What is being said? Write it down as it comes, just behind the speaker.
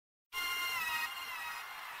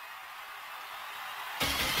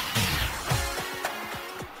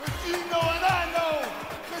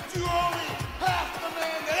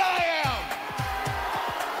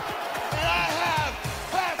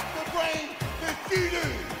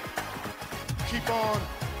keep on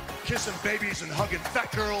kissing babies and hugging fat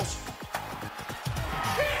girls.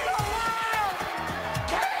 He's alive!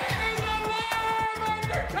 Kane is alive,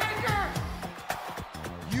 Undertaker!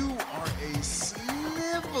 You are a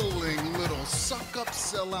sniveling little suck-up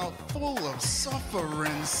sellout full of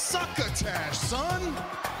suffering succotash, son!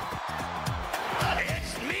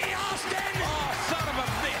 It's me, Austin! Oh, son of a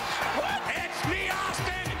bitch! What? It's me,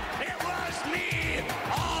 Austin! It was me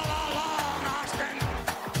all along, Austin!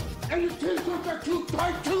 And you t-shirts are too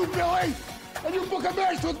tight too, Billy! And you book a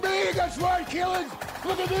match with me against Ryan Keelan!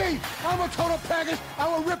 Look at me! I'm a total package! I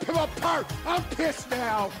will rip him apart! I'm pissed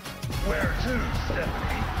now! Where to,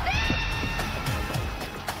 Stephanie?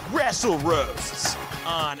 Wrestle Roasts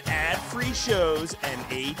on ad-free shows and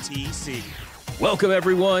ATC. Welcome,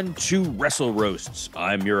 everyone, to Wrestle Roasts.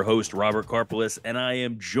 I'm your host, Robert Karpelis, and I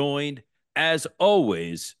am joined, as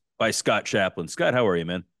always, by Scott Chaplin. Scott, how are you,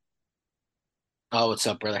 man? Oh, what's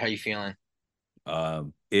up, brother? How you feeling?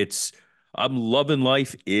 I'm loving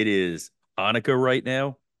life. It is Hanukkah right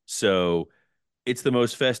now, so it's the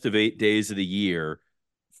most festive 8 days of the year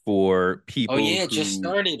for people. Oh, yeah, it just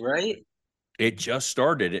started, right? It just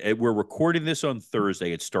started. We're recording this on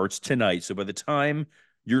Thursday. It starts tonight, so by the time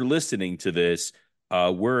you're listening to this,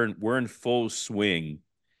 we're in full swing,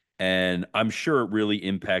 and I'm sure it really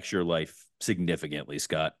impacts your life significantly,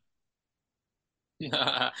 Scott.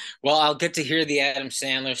 Well, I'll get to hear the Adam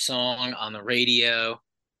Sandler song on the radio.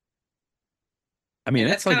 I mean,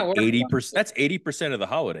 And that's that's like kinda 80%. That's 80% of the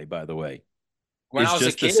holiday, by the way. When It's I was a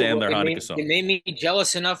just the kid, Sandler it Hanukkah made, song. it made me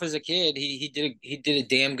jealous enough as a kid. He did a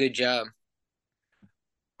damn good job.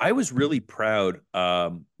 I was really proud.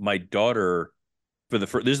 My daughter,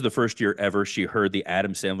 this is the first year ever she heard the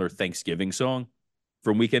Adam Sandler Thanksgiving song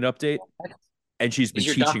from Weekend Update, and she's been Is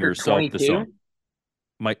your teaching doctor herself the 22? song.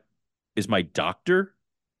 My doctor,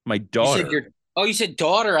 my You daughter. said you said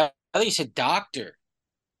daughter. I thought you said doctor.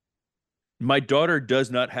 My daughter does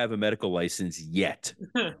not have a medical license yet.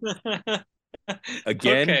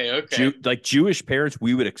 Again, Okay. like Jewish parents,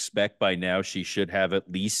 we would expect by now she should have at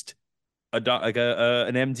least an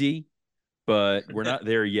MD, but we're not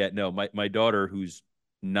there yet. No, my daughter, who's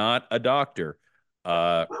not a doctor,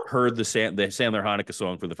 heard the Sandler Hanukkah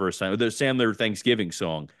song for the first time, the Sandler Thanksgiving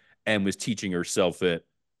song, and was teaching herself it.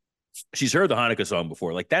 She's heard the Hanukkah song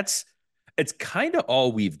before. Like it's kind of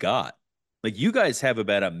all we've got. Like you guys have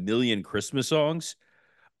about 1 million Christmas songs.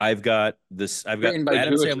 I've got Written by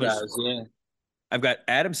Adam Jewish Sandler's. guys, yeah. I've got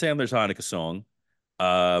Adam Sandler's Hanukkah song.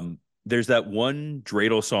 There's that one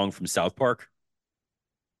dreidel song from South Park.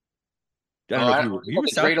 I don't know if you were a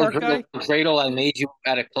South Park guy. Dreidel, I made you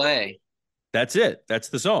out of clay. That's it. That's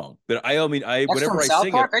the song. But I mean, That's whenever from I South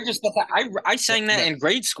sing Park. it, I just thought that I sang that in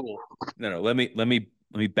grade school. no. Let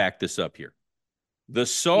me back this up here. The You hear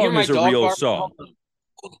song my is a dog real barking? song.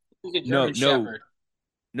 He's a No, German Shepherd.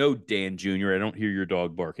 no, Dan Jr. I don't hear your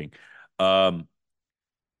dog barking. No,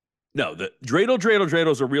 the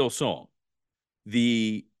dreidel is a real song.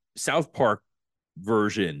 The South Park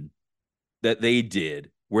version that they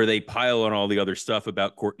did, where they pile on all the other stuff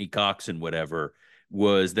about Courtney Cox and whatever,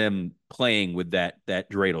 was them playing with that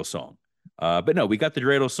dreidel song. But no, we got the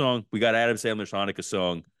dreidel song. We got Adam Sandler's Hanukkah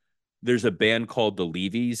song. There's a band called the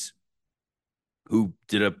Levies who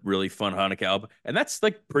did a really fun Hanukkah album, and that's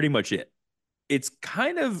like pretty much it. It's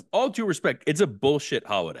kind of, all due respect, it's a bullshit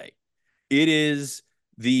holiday. It is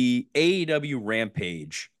the AEW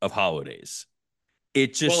Rampage of holidays.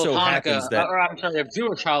 It just so happens that I'm sorry, of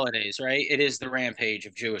Jewish holidays, right? It is the rampage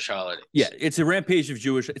of Jewish holidays. yeah, it's a rampage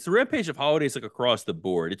of holidays like across the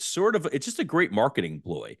board. It's just a great marketing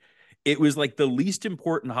ploy. It was like the least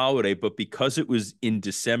important holiday, but because it was in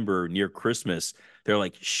December near Christmas, they're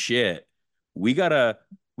like, shit, we gotta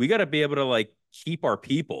be able to like keep our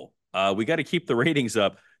people. We got to keep the ratings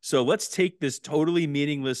up. So let's take this totally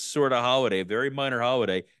meaningless sort of holiday, very minor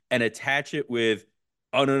holiday, and attach it with,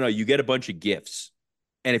 oh no, you get a bunch of gifts.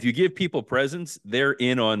 And if you give people presents, they're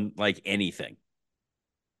in on like anything.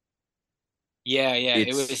 Yeah. It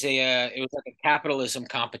It's was like a capitalism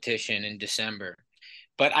competition in December.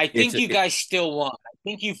 But I it's think you guys still won. I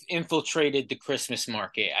think you've infiltrated the Christmas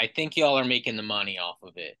market. I think y'all are making the money off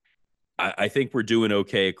of it. I think we're doing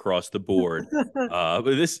okay across the board. But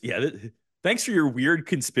thanks for your weird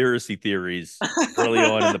conspiracy theories early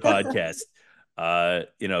on in the podcast.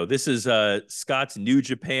 This is Scott's New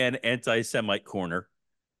Japan anti-Semite corner.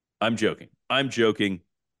 I'm joking.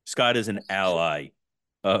 Scott is an ally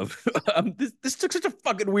of this took such a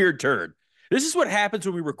fucking weird turn. This is what happens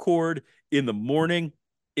when we record in the morning.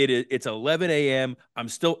 It's 11 a.m. I'm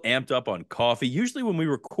still amped up on coffee. Usually when we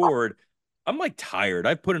record, I'm like tired.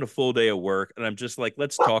 I've put in a full day of work and I'm just like,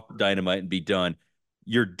 let's talk Dynamite and be done.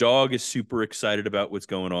 Your dog is super excited about what's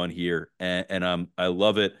going on here, and I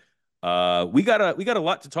love it. We got a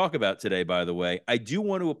lot to talk about today, by the way. I do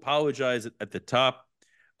want to apologize at the top.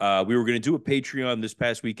 We were going to do a Patreon this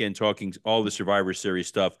past weekend talking all the Survivor Series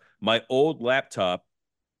stuff. My old laptop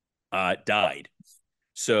died.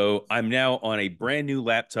 So I'm now on a brand new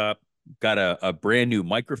laptop, got a brand new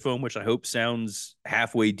microphone, which I hope sounds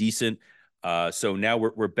halfway decent. So now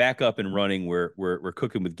we're back up and running. We're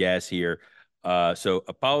cooking with gas here. So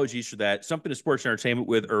apologies for that. Something to Sports Entertainment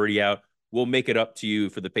with already out. We'll make it up to you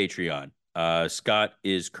for the Patreon. Scott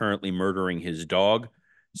is currently murdering his dog.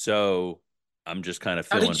 So I'm just kind of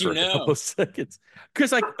How filling did for you a know? couple of seconds.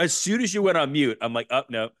 Because like as soon as you went on mute, I'm like, oh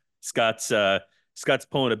no, Scott's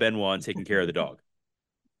pulling a Benoit and taking care of the dog.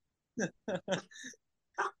 She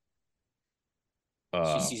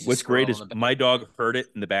sees a What's great squirrel in is the back. my dog heard it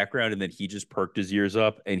in the background and then he just perked his ears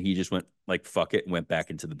up and he just went like fuck it and went back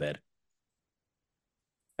into the bed.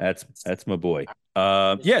 That's my boy.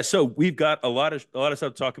 Yeah, so we've got a lot of stuff to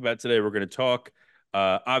talk about today. We're going to talk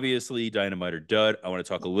obviously Dynamite or Dud. I want to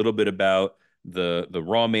talk a little bit about the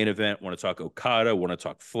Raw main event. I want to talk Okada, want to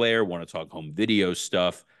talk Flair, want to talk home video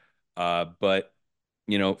stuff. But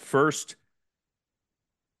first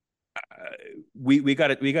we got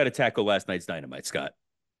to tackle last night's Dynamite, Scott.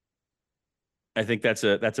 I think that's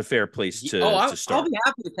a fair place to I'll start. be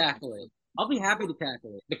happy to tackle it. I'll be happy to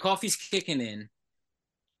tackle it. The coffee's kicking in.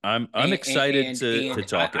 I'm excited to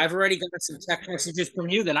talk it. I've already got some text messages from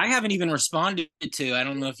you that I haven't even responded to. I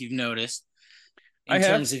don't know if you've noticed in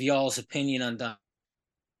terms of y'all's opinion on Don.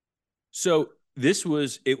 So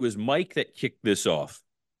it was Mike that kicked this off.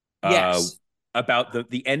 Yes. About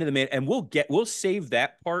the end of the man, and we'll save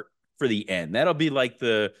that part for the end. That'll be like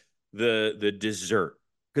the dessert,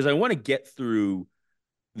 because I want to get through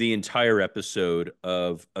the entire episode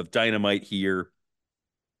of Dynamite here.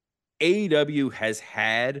 AEW has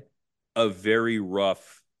had a very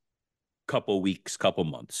rough couple weeks, couple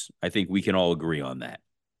months. I think we can all agree on that.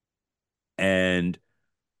 And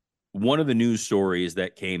one of the news stories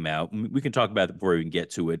that came out, we can talk about it before we can get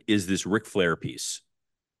to it, is this Ric Flair piece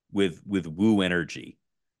with Woo Energy.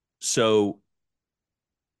 So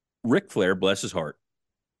Ric Flair, bless his heart,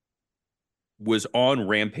 was on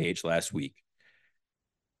Rampage last week.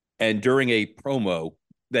 And during a promo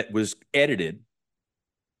that was edited,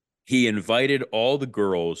 he invited all the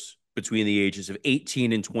girls between the ages of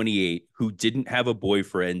 18 and 28 who didn't have a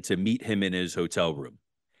boyfriend to meet him in his hotel room.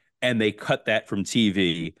 And they cut that from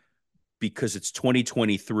TV because it's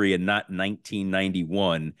 2023 and not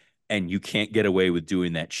 1991, and you can't get away with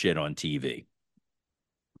doing that shit on TV.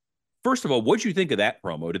 First of all, what'd you think of that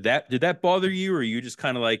promo? Did that bother you, or are you just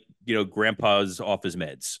kind of like, grandpa's off his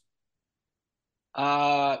meds?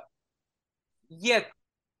 Yeah.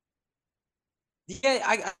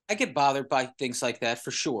 Yeah, I get bothered by things like that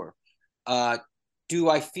for sure. Do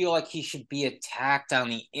I feel like he should be attacked on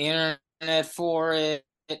the internet for it?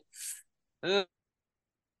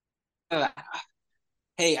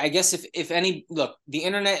 Hey, I guess if any, look, the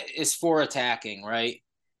internet is for attacking, right?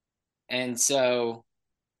 And so,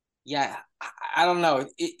 yeah, I don't know.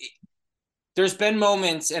 There's been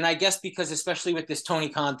moments, and I guess because especially with this Tony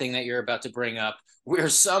Khan thing that you're about to bring up, where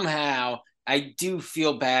somehow I do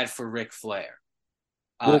feel bad for Ric Flair.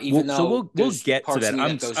 Even though we'll get to that.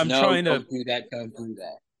 I'm trying to don't do that, don't do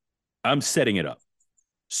that. I'm setting it up.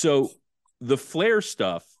 So the Flair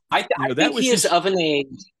stuff, I think he is of an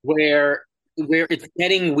age where it's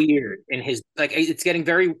getting weird in his, like, it's getting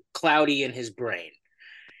very cloudy in his brain,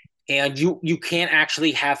 and you can't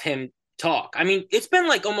actually have him talk. I mean, it's been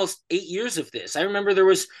like almost 8 years of this. I remember there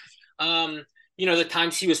was, the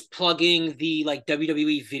times he was plugging the like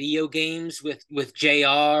WWE video games with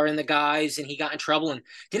JR and the guys, and he got in trouble. And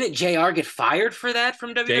didn't JR get fired for that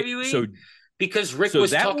from WWE? Because Rick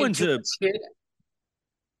was talking too much shit.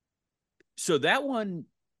 So that one,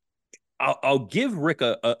 I'll give Rick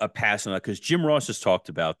a pass on that, because Jim Ross has talked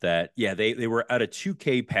about that. Yeah, they were at a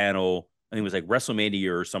 2K panel. I think it was like WrestleMania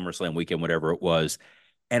or SummerSlam weekend, whatever it was.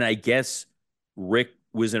 And I guess Rick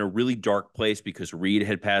was in a really dark place because Reed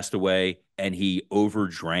had passed away, and he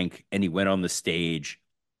overdrank and he went on the stage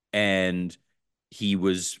and he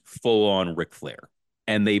was full on Ric Flair.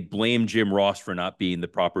 And they blamed Jim Ross for not being the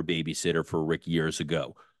proper babysitter for Rick years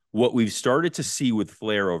ago. What we've started to see with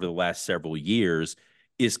Flair over the last several years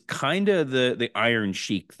is kind of the Iron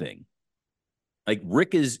Sheik thing. Like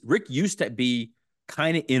Rick used to be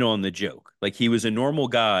kind of in on the joke. Like he was a normal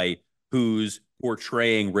guy who's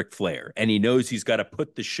portraying Ric Flair, and he knows he's got to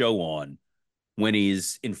put the show on when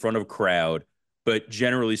he's in front of a crowd. But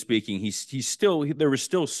generally speaking, there was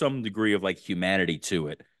still some degree of like humanity to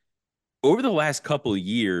it. Over the last couple of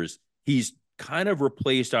years, he's kind of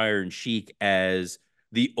replaced Iron Sheik as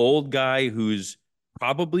the old guy who's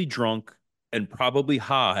probably drunk and probably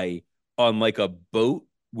high on like a boat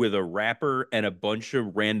with a rapper and a bunch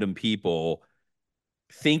of random people,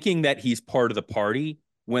 thinking that he's part of the party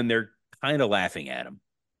when they're kind of laughing at him.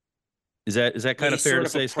 Is that kind of He's fair sort to of a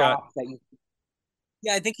say, Scott? prop that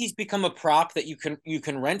yeah, I think he's become a prop that you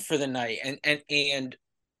can rent for the night. And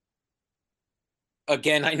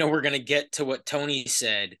again, I know we're gonna get to what Tony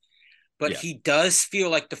said, but Yeah. he does feel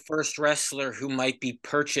like the first wrestler who might be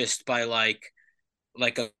purchased by like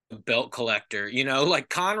a belt collector. Like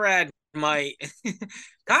might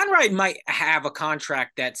Conrad might have a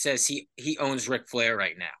contract that says he owns Ric Flair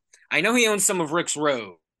right now. I know he owns some of Rick's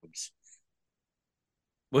robes.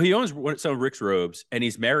 Well, he owns some of Rick's robes, and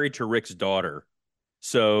he's married to Rick's daughter.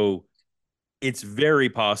 So it's very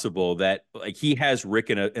possible that like he has Rick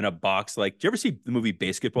in a box. Like, do you ever see the movie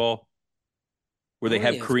Basketball, where they Oh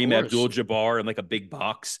have yeah, of Kareem course. Abdul-Jabbar in like a big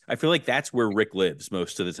box? I feel like that's where Rick lives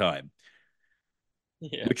most of the time,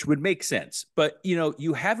 Yeah. which would make sense. But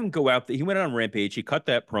you have him go out there. He went on Rampage. He cut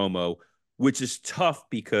that promo, which is tough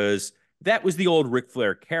because that was the old Ric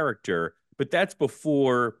Flair character. But that's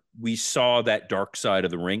before we saw that dark side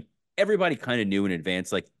of the ring. Everybody kind of knew in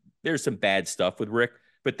advance, like there's some bad stuff with Rick,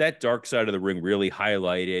 but that dark side of the ring really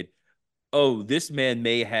highlighted, oh, this man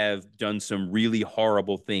may have done some really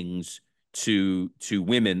horrible things to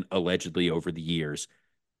women allegedly over the years.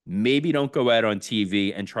 Maybe don't go out on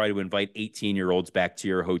TV and try to invite 18-year-olds back to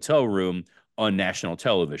your hotel room on national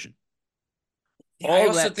television. Yeah, I All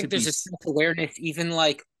also that to think be there's a self-awareness, even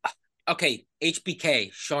like, okay,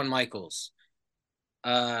 HBK, Shawn Michaels.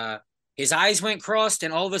 Uh, his eyes went crossed,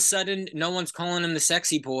 and all of a sudden, no one's calling him the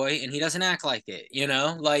sexy boy, and he doesn't act like it.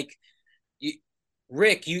 Like you,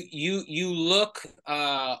 Rick, you look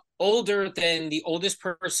older than the oldest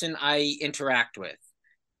person I interact with.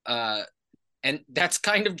 Uh, and that's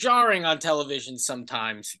kind of jarring on television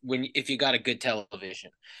sometimes if you got a good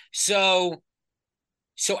television. So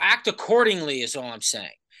act accordingly is all I'm saying.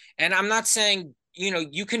 And I'm not saying,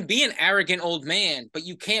 you can be an arrogant old man, but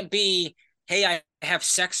you can't be, hey, I have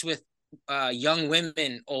sex with young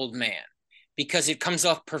women, old man, because it comes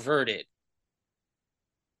off perverted.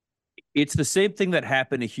 It's the same thing that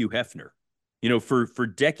happened to Hugh Hefner. For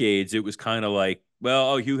decades, it was kind of like,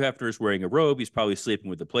 well, oh, Hugh Hefner is wearing a robe. He's probably sleeping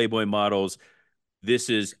with the Playboy models. This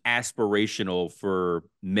is aspirational for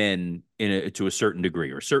men to a certain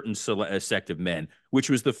degree, or certain sect of men, which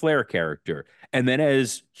was the Flair character. And then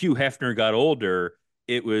as Hugh Hefner got older,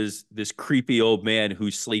 it was this creepy old man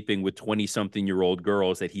who's sleeping with 20-something-year-old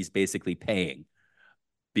girls that he's basically paying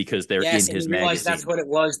because they're in Yes, and his you realize that's magazine. what it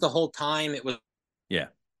was the whole time. It was Yeah.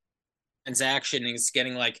 transaction, and it's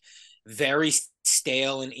getting like very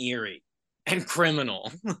stale and eerie and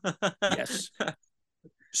criminal. Yes.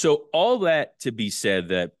 So all that to be said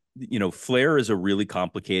that, Flair is a really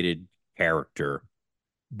complicated character,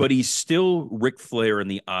 but he's still Ric Flair in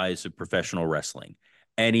the eyes of professional wrestling.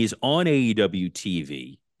 And he's on AEW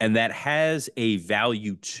TV, and that has a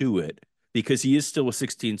value to it because he is still a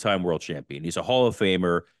 16-time world champion. He's a Hall of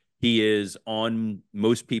Famer. He is on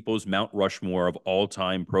most people's Mount Rushmore of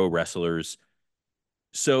all-time pro wrestlers.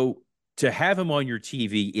 So to have him on your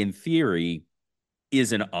TV, in theory,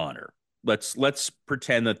 is an honor. Let's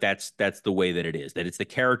pretend that that's the way that it is, that it's the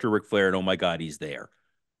character Ric Flair, and oh my God, he's there.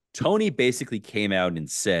 Tony basically came out and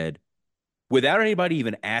said, without anybody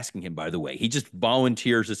even asking him, by the way, he just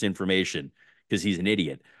volunteers this information because he's an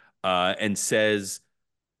idiot, and says,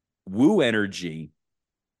 Woo Energy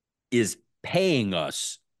is paying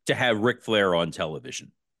us to have Ric Flair on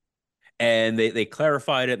television. And they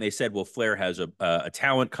clarified it, and they said, well, Flair has a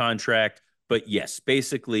talent contract. But yes,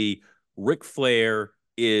 basically, Ric Flair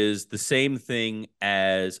is the same thing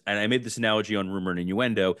as, and I made this analogy on Rumor and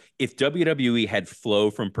Innuendo, if WWE had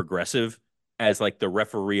Flo from Progressive as like the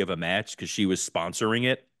referee of a match because she was sponsoring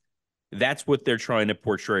it, that's what they're trying to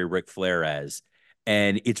portray Ric Flair as.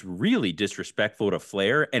 And it's really disrespectful to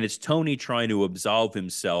Flair, and it's Tony trying to absolve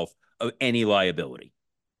himself of any liability.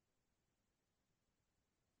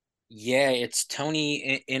 Yeah, it's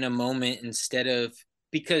Tony in a moment instead of,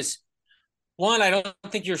 because one, I don't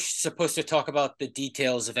think you're supposed to talk about the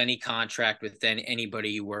details of any contract with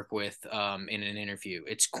anybody you work with in an interview.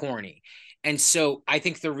 It's corny. And so I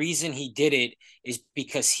think the reason he did it is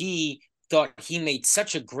because he thought he made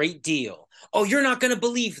such a great deal. Oh, you're not going to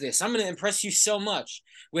believe this. I'm going to impress you so much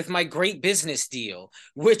with my great business deal,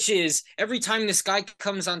 which is every time this guy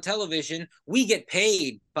comes on television, we get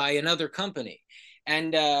paid by another company.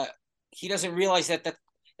 And he doesn't realize that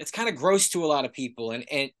it's kind of gross to a lot of people, and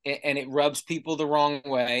it rubs people the wrong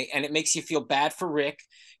way, and it makes you feel bad for Rick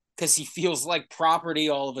because he feels like property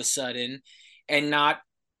all of a sudden. and not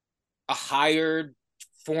a hired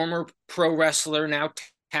former pro wrestler, now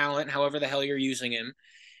talent, however the hell you're using him.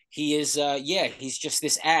 He is he's just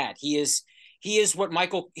this ad. He is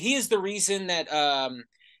the reason that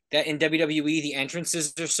that in WWE the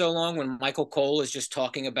entrances are so long when Michael Cole is just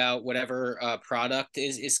talking about whatever product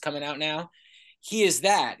is coming out now. He is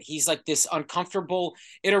that. He's like this uncomfortable.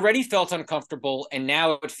 It already felt uncomfortable, and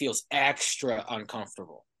now it feels extra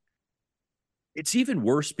uncomfortable. It's even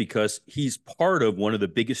worse because he's part of one of the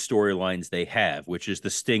biggest storylines they have, which is the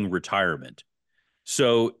Sting retirement.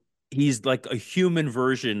 So he's like a human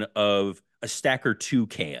version of a Stacker 2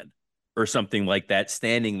 can or something like that,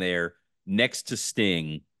 standing there next to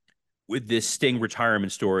Sting with this Sting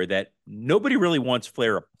retirement story that nobody really wants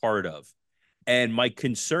Flair a part of. And my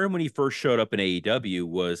concern when he first showed up in AEW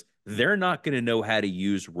was they're not going to know how to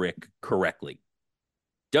use Rick correctly.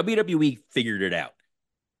 WWE figured it out.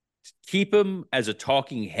 Keep him as a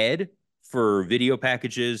talking head for video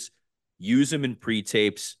packages, use him in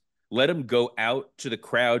pre-tapes, let him go out to the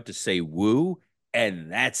crowd to say woo,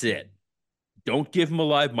 and that's it. Don't give him a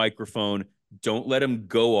live microphone. Don't let him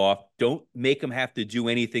go off. Don't make him have to do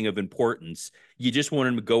anything of importance. You just want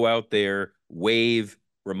him to go out there, wave,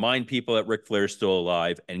 remind people that Ric Flair's still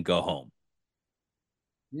alive, and go home.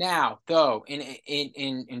 Now, though,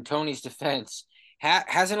 in Tony's defense,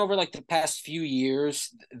 hasn't over like the past few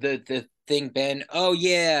years the thing been, oh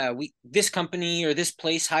yeah, this company or this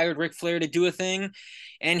place hired Ric Flair to do a thing,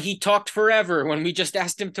 and he talked forever when we just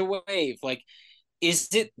asked him to wave. Like, is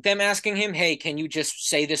it them asking him, hey, can you just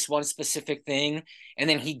say this one specific thing? And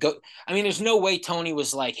then he go. I mean, there's no way Tony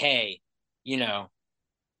was like, hey,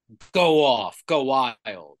 go off, go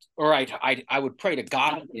wild. Or I would pray to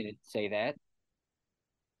God he didn't say that.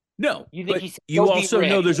 No, but you also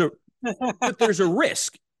know there's a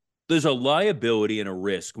risk. There's a liability and a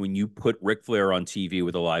risk when you put Ric Flair on TV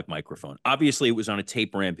with a live microphone. Obviously, it was on a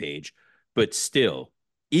tape Rampage, but still,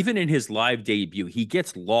 even in his live debut, he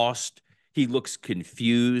gets lost. He looks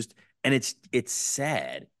confused, and it's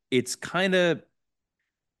sad. It's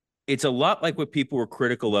a lot like what people were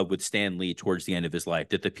critical of with Stan Lee towards the end of his life,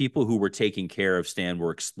 that the people who were taking care of Stan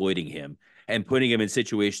were exploiting him and putting him in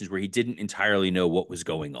situations where he didn't entirely know what was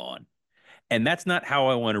going on. And that's not how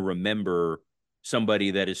I want to remember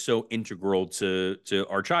somebody that is so integral to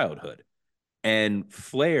our childhood. And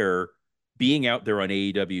Flair being out there on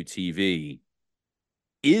AEW TV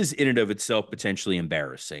is in and of itself potentially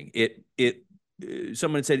embarrassing.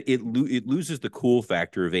 Someone said it loses the cool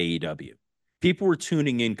factor of AEW. People were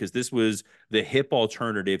tuning in because this was the hip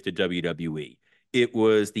alternative to WWE. It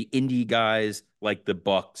was the indie guys like the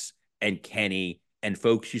Bucks and Kenny and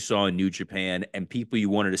folks you saw in New Japan and people you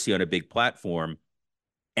wanted to see on a big platform.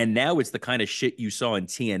 And now it's the kind of shit you saw in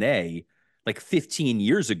TNA like 15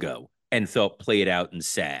 years ago and felt played out and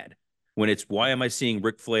sad. When it's, why am I seeing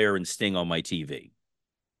Ric Flair and Sting on my TV?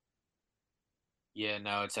 Yeah,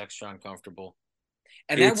 no, it's extra uncomfortable.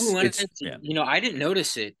 And that I didn't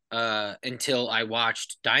notice it until I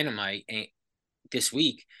watched Dynamite this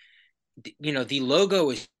week. The logo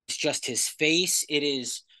is just his face.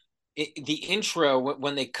 The intro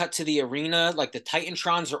when they cut to the arena, like the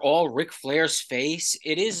Titantrons are all Ric Flair's face.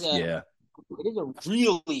 It is a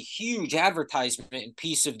really huge advertisement and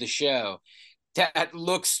piece of the show that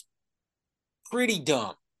looks pretty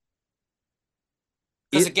dumb.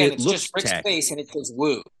 Because again, it's just Rick's face and it says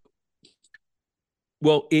woo.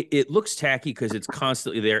 Well, it looks tacky because it's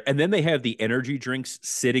constantly there. And then they have the energy drinks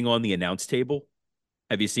sitting on the announce table.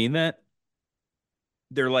 Have you seen that?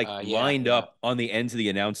 They're like lined up on the ends of the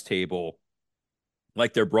announce table,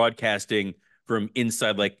 like they're broadcasting from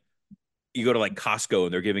inside. Like you go to like Costco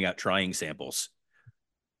and they're giving out trying samples.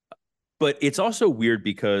 But it's also weird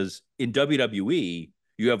because in WWE,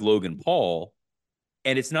 you have Logan Paul,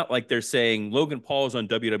 and it's not like they're saying Logan Paul is on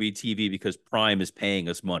WWE TV because Prime is paying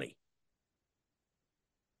us money.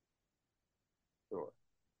 Sure.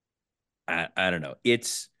 I don't know.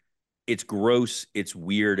 It's gross. It's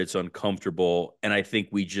weird. It's uncomfortable. And I think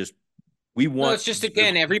we want. No, it's just,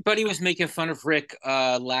 again, everybody was making fun of Rick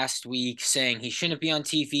last week, saying he shouldn't be on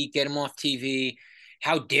TV. Get him off TV.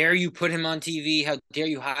 How dare you put him on TV? How dare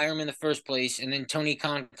you hire him in the first place? And then Tony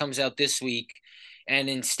Khan comes out this week, and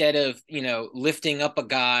instead of lifting up a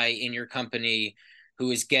guy in your company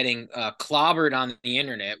who is getting clobbered on the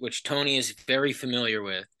internet, which Tony is very familiar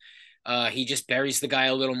with, he just buries the guy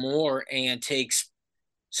a little more and takes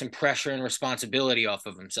some pressure and responsibility off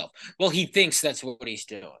of himself. Well, he thinks that's what he's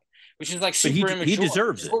doing, which is like super immature. He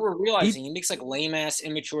deserves it. What we're realizing. He makes like lame ass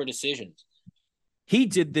immature decisions. He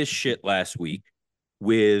did this shit last week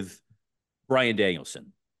with Bryan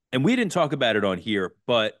Danielson. And we didn't talk about it on here,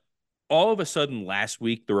 but all of a sudden last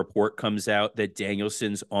week, the report comes out that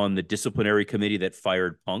Danielson's on the disciplinary committee that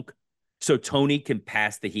fired Punk. So Tony can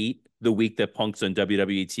pass the heat the week that Punk's on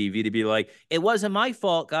WWE TV to be like, it wasn't my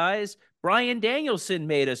fault, guys. Bryan Danielson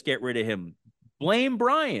made us get rid of him. Blame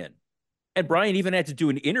Bryan. And Bryan even had to do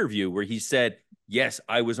an interview where he said, yes,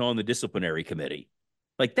 I was on the disciplinary committee.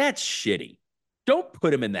 Like, that's shitty. Don't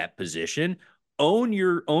put him in that position. Own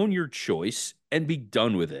your choice and be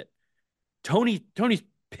done with it. Tony's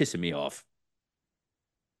pissing me off.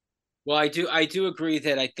 Well, I do agree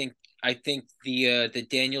that I think the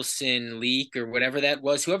Danielson leak or whatever that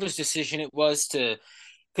was, whoever's decision it was to,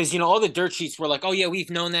 because all the dirt sheets were like, oh yeah, we've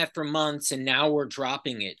known that for months and now we're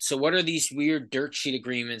dropping it. So what are these weird dirt sheet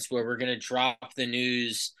agreements where we're gonna drop the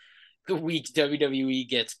news the week WWE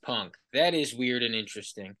gets Punk? That is weird and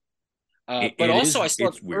interesting. But also, I saw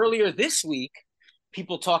earlier this week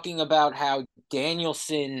people talking about how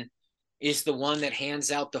Danielson is the one that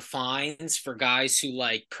hands out the fines for guys who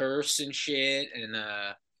like curse and shit and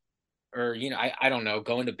or I don't know,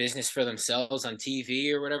 go into business for themselves on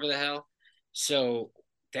TV or whatever the hell. So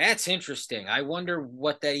that's interesting. I wonder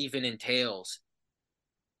what that even entails.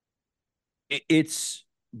 It's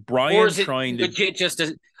Bryan or is it trying to legit just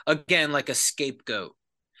again like a scapegoat?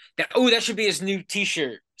 That should be his new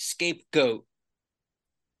T-shirt, scapegoat.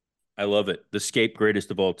 I love it. The scape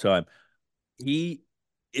greatest of all time. He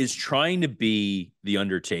is trying to be the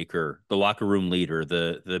Undertaker, the locker room leader,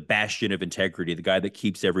 the bastion of integrity, the guy that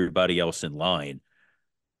keeps everybody else in line,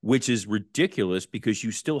 which is ridiculous because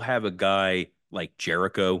you still have a guy like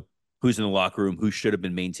Jericho who's in the locker room who should have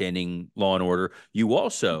been maintaining law and order. You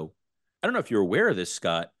also, I don't know if you're aware of this,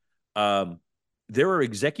 Scott, there are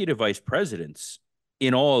executive vice presidents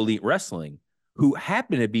in All Elite Wrestling who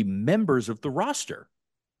happen to be members of the roster.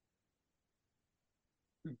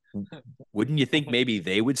 Wouldn't you think maybe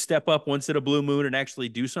they would step up once in a blue moon and actually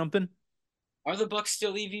do something? Are the Bucks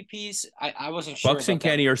still EVPs? I wasn't sure. Bucks and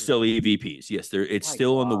Kenny are still EVPs. Yes, it's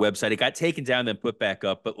still on the website. It got taken down, then put back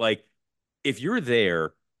up. But like, if you're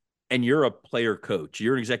there and you're a player coach,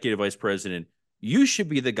 you're an executive vice president, you should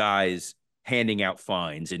be the guys handing out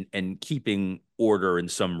fines and keeping order in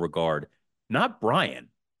some regard, not Bryan.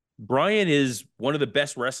 Bryan is one of the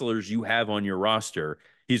best wrestlers you have on your roster.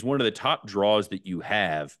 He's one of the top draws that you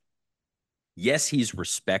have. Yes, he's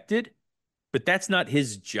respected, but that's not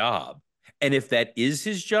his job. And if that is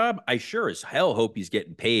his job, I sure as hell hope he's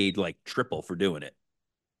getting paid like triple for doing it.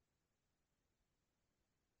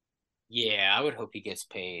 Yeah, I would hope he gets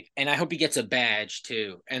paid. And I hope he gets a badge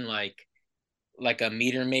too. And like a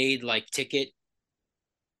meter maid like ticket.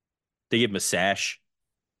 They give him a sash.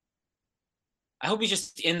 I hope he's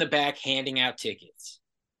just in the back handing out tickets.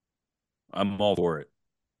 I'm all for it.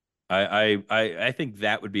 I think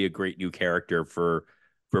that would be a great new character for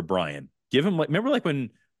Bryan. Give him remember when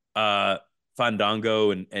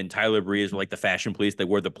Fandango and Tyler Breeze were like the fashion police, they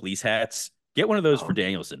wore the police hats. Get one of those for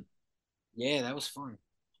Danielson. Yeah, that was fun.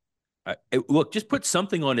 Look, just put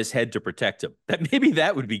something on his head to protect him. Maybe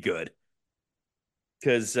that would be good.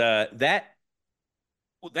 Because that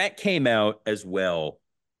came out as well.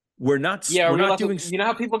 We're not doing. You know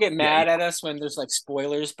how people get mad at us when there's like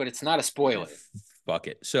spoilers, but it's not a spoiler. Fuck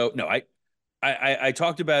it. So no, I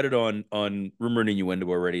talked about it on Rumor and Innuendo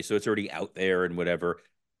already, so it's already out there and whatever.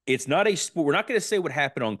 It's not we're not going to say what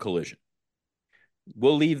happened on Collision.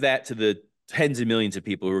 We'll leave that to the tens of millions of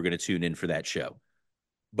people who are going to tune in for that show.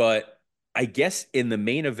 But I guess in the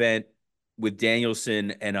main event with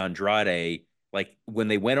Danielson and Andrade, like when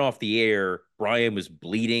they went off the air, Bryan was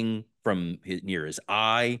bleeding from near his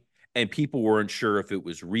eye, and people weren't sure if it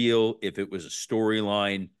was real, if it was a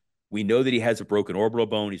storyline. We know that he has a broken orbital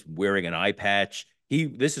bone. He's wearing an eye patch.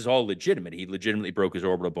 This is all legitimate. He legitimately broke his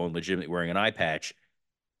orbital bone, legitimately wearing an eye patch.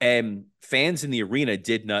 And fans in the arena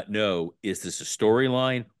did not know, is this a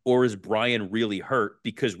storyline or is Bryan really hurt?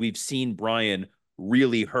 Because we've seen Bryan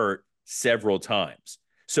really hurt several times.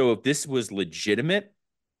 So if this was legitimate,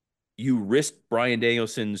 you risk Bryan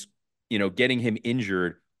Danielson's, getting him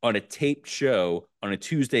injured on a taped show on a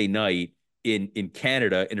Tuesday night in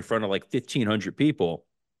Canada in front of like 1,500 people.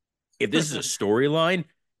 If this is a storyline,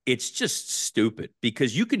 it's just stupid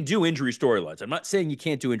because you can do injury storylines. I'm not saying you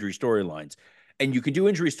can't do injury storylines. And you can do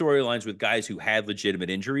injury storylines with guys who had legitimate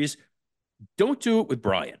injuries. Don't do it with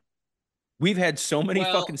Bryan. We've had so many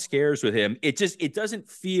fucking scares with him. It doesn't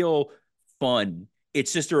feel fun.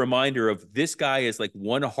 It's just a reminder of this guy is like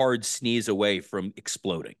one hard sneeze away from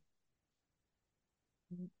exploding.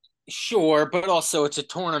 Sure, but also it's a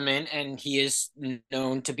tournament and he is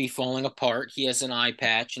known to be falling apart. He has an eye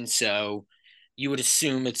patch, and so you would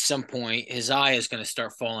assume at some point his eye is going to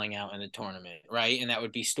start falling out in the tournament, right? And that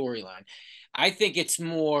would be storyline. I think it's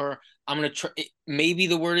more I'm gonna try. Maybe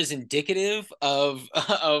the word is indicative of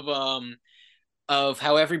of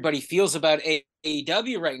how everybody feels about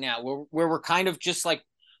AEW right now, where we're kind of just like,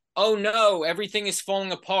 oh no, everything is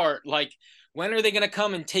falling apart. Like, when are they going to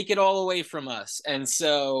come and take it all away from us? And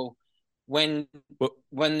so when Well,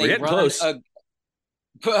 when we're they getting run close. a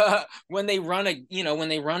when they run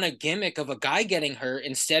a gimmick of a guy getting hurt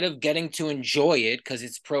instead of getting to enjoy it because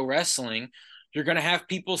it's pro wrestling, you're going to have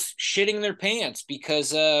people shitting their pants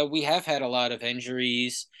because we have had a lot of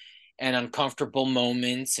injuries and uncomfortable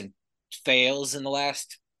moments and fails in the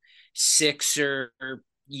last 6 or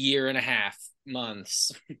year and a half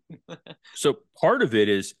months. So part of it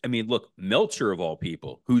is, I mean, look, Meltzer of all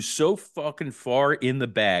people, who's so fucking far in the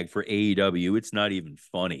bag for AEW, it's not even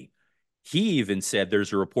funny. He even said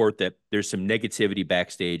there's a report that there's some negativity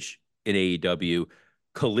backstage in AEW.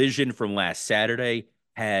 Collision from last Saturday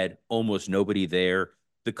had almost nobody there.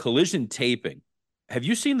 The Collision taping. Have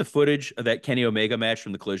you seen the footage of that Kenny Omega match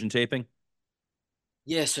from the Collision taping?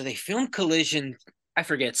 Yeah, so they filmed Collision, I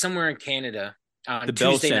forget, somewhere in Canada The on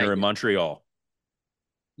Bell Tuesday Center night. in Montreal.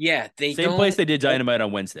 Yeah, they Same place don't. they did Dynamite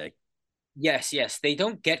on Wednesday. Yes, yes, they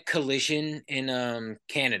don't get Collision in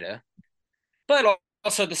Canada, but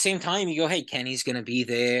also at the same time, you go, hey, Kenny's gonna be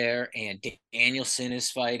there, and Danielson is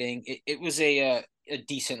fighting. It was a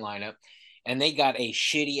decent lineup, and they got a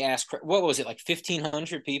shitty ass. What was it, like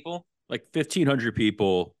 1,500 people? Like 1,500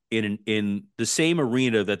 people in the same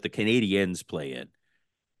arena that the Canadiens play in.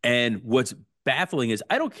 And what's baffling is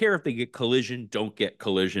I don't care if they get Collision, don't get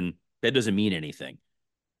Collision. That doesn't mean anything.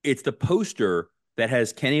 It's the poster that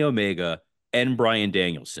has Kenny Omega and Brian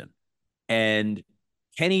Danielson. And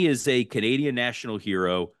Kenny is a Canadian national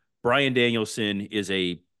hero. Brian Danielson is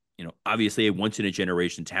obviously a once in a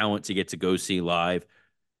generation talent to get to go see live.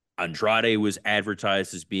 Andrade was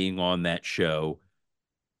advertised as being on that show.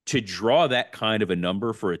 To draw that kind of a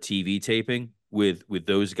number for a TV taping with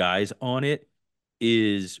those guys on it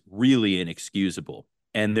is really inexcusable.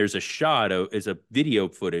 And there's a shot is a video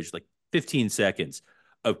footage, like 15 seconds,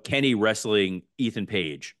 of Kenny wrestling Ethan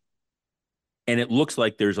Page, and it looks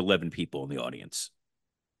like there's 11 people in the audience.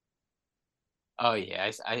 Oh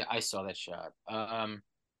yeah, I saw that shot.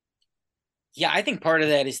 Yeah, I think part of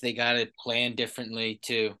that is they got it planned differently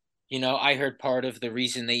too. I heard part of the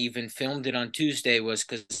reason they even filmed it on Tuesday was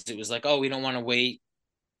because it was like, oh, we don't want to wait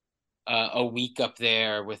a week up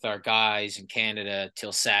there with our guys in Canada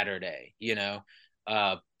till Saturday,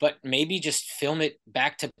 but maybe just film it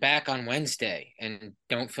back to back on Wednesday and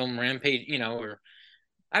don't film Rampage, or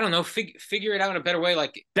I don't know, figure it out in a better way.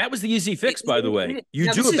 Like, That was the easy fix, by the way. You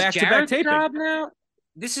now do this a is back-to-back Jarrett's taping. job now.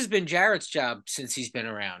 This has been Jarrett's job since he's been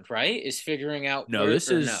around, right? Is figuring out No, where this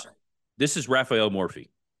or no. is Raphael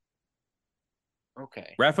Morphy.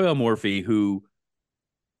 Okay. Raphael Morphy, who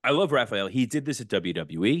I love Raphael. He did this at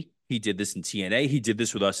WWE. He did this in TNA. He did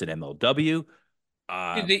this with us at MLW.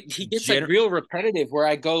 Dude, he gets like real repetitive where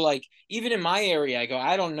I go, like, even in my area, I go,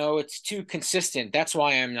 I don't know, it's too consistent. That's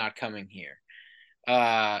why I'm not coming here.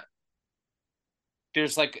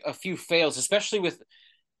 There's like a few fails, especially with,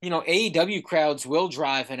 AEW crowds will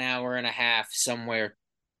drive an hour and a half somewhere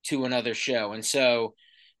to another show. And so,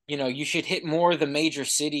 you should hit more of the major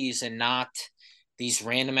cities and not these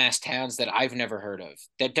random ass towns that I've never heard of,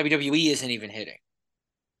 that WWE isn't even hitting.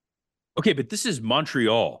 Okay, but this is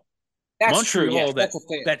Montreal. That's true. Yes, Montreal that's a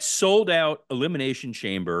fail. that sold out Elimination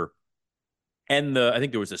Chamber and I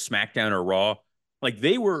think there was a SmackDown or Raw. Like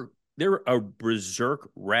they're a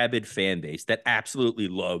berserk rabid fan base that absolutely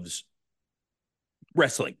loves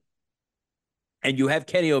wrestling. And you have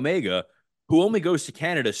Kenny Omega, who only goes to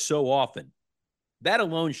Canada so often. That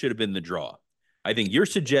alone should have been the draw. I think your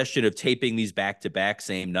suggestion of taping these back to back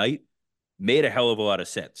same night made a hell of a lot of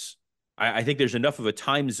sense. I think there's enough of a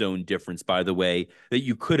time zone difference, by the way, that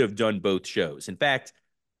you could have done both shows. In fact,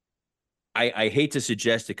 I hate to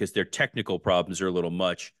suggest it because their technical problems are a little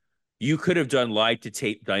much. You could have done live to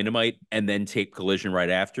tape Dynamite and then tape Collision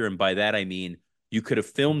right after. And by that, I mean, you could have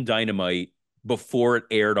filmed Dynamite before it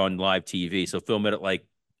aired on live TV. So film it at like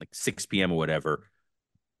 6 p.m. or whatever.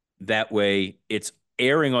 That way it's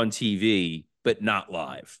airing on TV, but not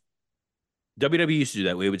live. WWE used to do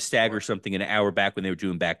that. We would stagger something an hour back when they were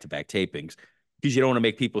doing back-to-back tapings because you don't want to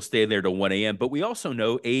make people stay there till 1 a.m. But we also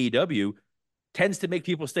know AEW tends to make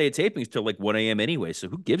people stay at tapings till like 1 a.m. anyway. So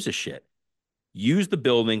who gives a shit? Use the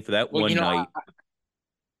building for that one night.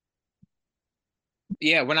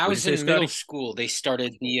 Yeah, when I was in middle Scotty? school, they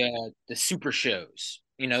started the super shows,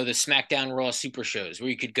 the SmackDown Raw super shows where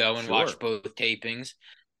you could go and watch both tapings.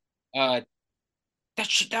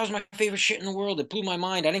 That was my favorite shit in the world. It blew my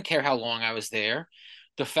mind. I didn't care how long I was there.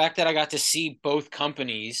 The fact that I got to see both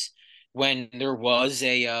companies when there was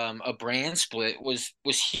a brand split was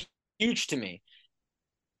huge to me.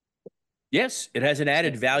 Yes, it has an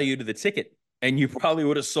added value to the ticket, and you probably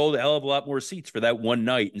would have sold a hell of a lot more seats for that one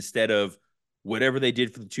night instead of whatever they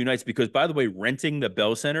did for the 2 nights. Because, by the way, renting the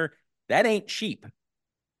Bell Center, that ain't cheap.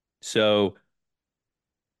 So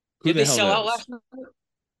who Did the they hell sell out knows? last night?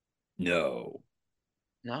 No,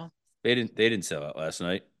 No. they didn't sell out last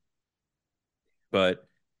night. But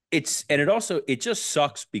it just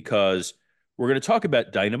sucks because we're going to talk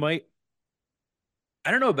about Dynamite.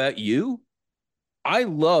 I don't know about you. I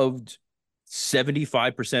loved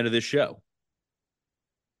 75% of this show.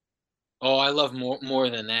 Oh, I love more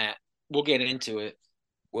than that. We'll get into it.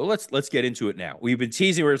 Well, let's get into it now. We've been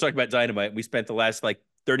teasing. We were talking about Dynamite. We spent the last like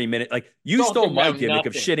 30 minutes. Like you stole Talking my about gimmick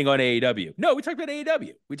of nothing. shitting on AEW. No, we talked about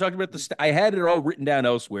AEW. We talked about I had it all written down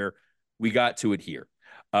elsewhere. We got to it here.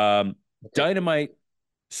 Dynamite.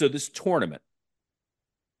 So this tournament,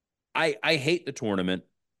 I hate the tournament.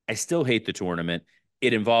 I still hate the tournament.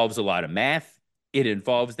 It involves a lot of math. It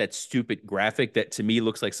involves that stupid graphic that to me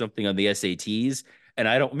looks like something on the SATs. And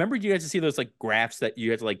I don't remember you guys to see those like graphs that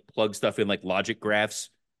you had to like plug stuff in, like logic graphs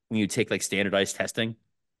when you take like standardized testing.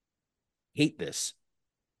 Hate this.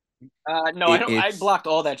 No, I It, don't. I it's blocked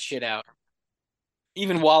all that shit out.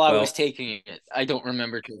 Even while I was well, taking it, I don't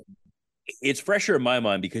remember. it's fresher in my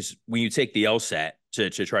mind because when you take the LSAT to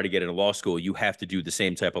try to get into law school, you have to do the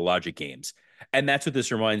same type of logic games. And that's what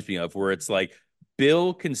this reminds me of, where it's like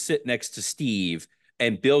Bill can sit next to Steve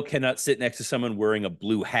and Bill cannot sit next to someone wearing a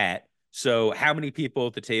blue hat. So how many people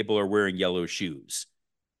at the table are wearing yellow shoes?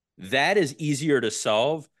 That is easier to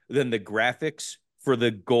solve than the graphics for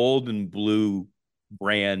the gold and blue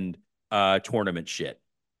brand tournament shit.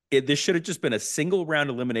 This should have just been a single round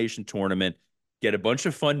elimination tournament, get a bunch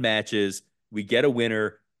of fun matches, we get a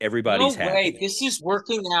winner, No everybody's way. happy. This is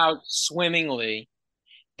working out swimmingly.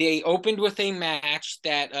 They opened with a match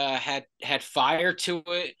that had fire to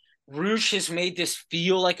it. Roosh has made this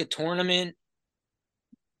feel like a tournament.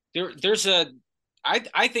 There's a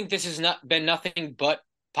I think this has not been nothing but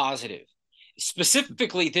positive.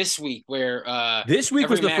 Specifically this week where This week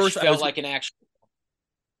was every the match first felt like an action.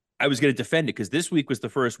 I was going to defend it because this week was the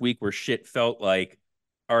first week where shit felt like,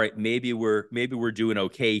 all right, maybe we're doing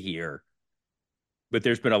okay here. But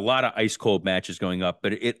there's been a lot of ice cold matches going up.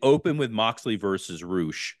 But it opened with Moxley versus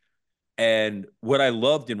Roosh. And what I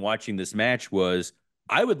loved in watching this match was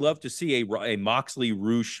I would love to see a Moxley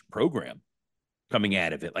Roosh program coming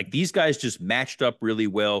out of it. Like these guys just matched up really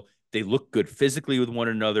well. They looked good physically with one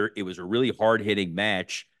another. It was a really hard hitting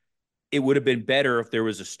match. It would have been better if there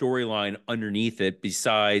was a storyline underneath it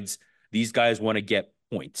besides these guys want to get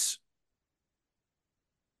points.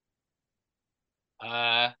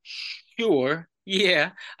 Uh, sure.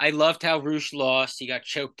 Yeah. I loved how Roosh lost. He got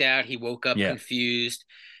choked out. He woke up Yeah. confused.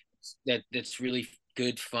 That's really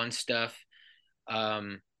good, fun stuff.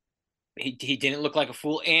 Um, he didn't look like a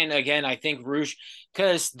fool. And again, I think Roosh,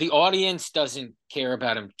 because the audience doesn't care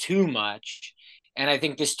about him too much. And I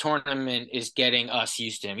think this tournament is getting us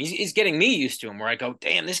used to him. He's getting me used to him, where I go,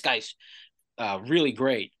 damn, this guy's really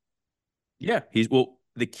great. Yeah.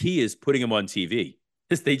 The key is putting him on TV.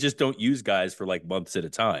 They just don't use guys for like months at a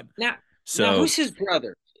time. Now, So who's his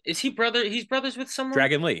brother? Is he brother? He's brothers with someone.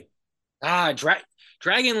 Dragon Lee.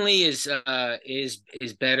 Dragon Lee is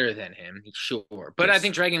better than him, sure. But I Yes.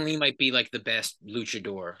 think Dragon Lee might be like the best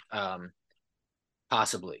luchador,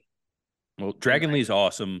 possibly. Well, Dragon Lee's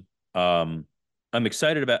awesome. I'm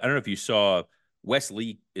excited about. I don't know if you saw Wes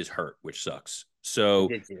Lee is hurt, which sucks. I So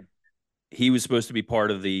did too. he was supposed to be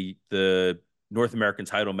part of the North American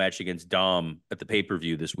title match against Dom at the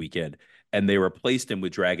pay-per-view this weekend, and they replaced him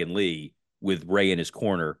with Dragon Lee with Ray in his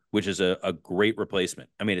corner, which is a great replacement.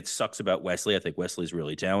 I mean, it sucks about Wesley. I think Wesley's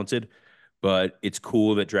really talented, but it's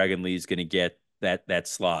cool that Dragon Lee's going to get that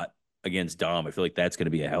slot against Dom. I feel like that's going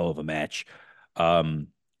to be a hell of a match. Um,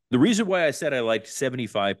 the reason why I said I liked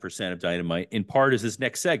 75% of Dynamite in part is this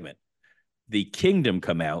next segment. The Kingdom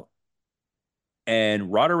come out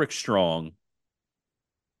and Roderick Strong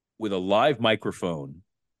with a live microphone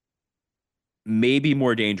may be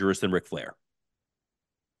more dangerous than Ric Flair.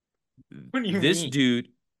 What do you This mean? dude,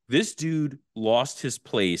 this dude lost his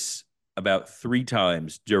place about 3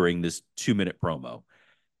 times during this 2-minute promo.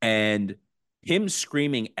 And him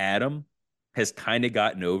screaming Adam has kind of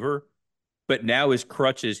gotten over, but now his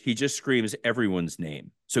crutch is he just screams everyone's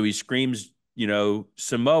name. So he screams,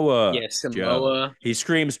 Samoa Yeah, Joe. Samoa. He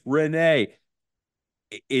screams Renee.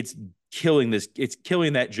 It's it's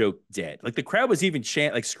killing that joke dead. Like the crowd was even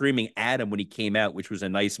screaming Adam when he came out, which was a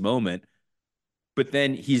nice moment. But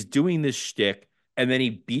then he's doing this shtick and then he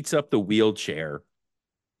beats up the wheelchair.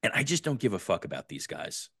 And I just don't give a fuck about these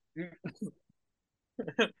guys.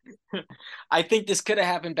 I think this could have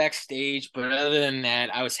happened backstage, but other than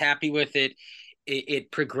that, I was happy with it.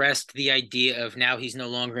 It progressed the idea of now he's no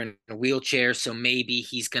longer in a wheelchair, so maybe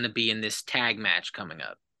he's going to be in this tag match coming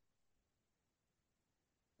up.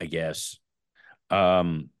 I guess.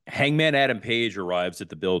 Hangman Adam Page arrives at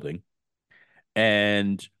the building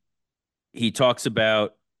and he talks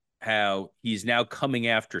about how he's now coming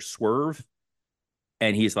after Swerve.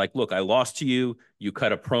 And he's like, look, I lost to you. You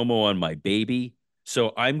cut a promo on my baby.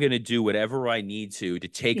 So I'm going to do whatever I need to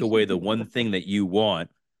take away the one thing that you want,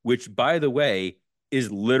 which, by the way,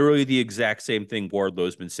 is literally the exact same thing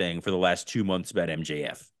Wardlow's been saying for the last 2 months about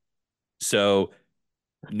MJF. So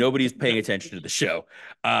nobody's paying attention to the show.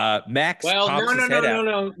 Max pops his head out.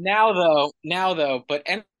 No. Now though, but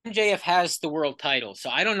MJF has the world title, so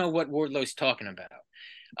I don't know what Wardlow's talking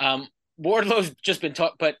about. Wardlow's just been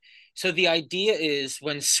talking, but so the idea is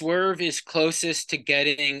when Swerve is closest to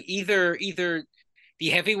getting either the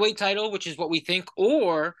heavyweight title, which is what we think,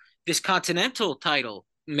 or this Continental title,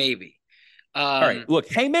 maybe. All right, look,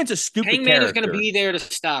 Hangman's a stupid Hangman character. is going to be there to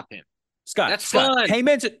stop him. That's fun.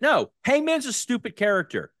 Hangman's a stupid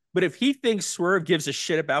character. But if he thinks Swerve gives a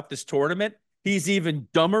shit about this tournament, he's even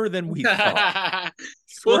dumber than we thought.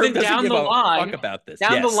 Well, then down the line, fuck about this.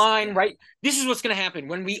 The line, right? This is what's going to happen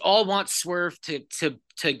when we all want Swerve to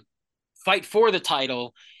fight for the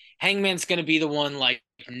title. Hangman's going to be the one like,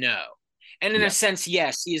 no. And in a sense,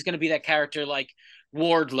 yes, he is going to be that character like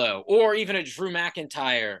Wardlow or even a Drew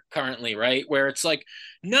McIntyre currently, right? Where it's like,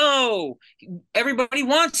 no, everybody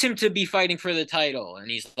wants him to be fighting for the title. And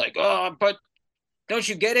he's like, oh, but don't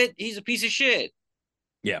you get it? He's a piece of shit.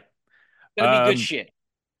 Yeah. It's going to be good shit.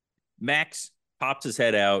 Max pops his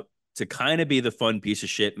head out to kind of be the fun piece of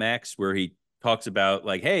shit, Max, where he talks about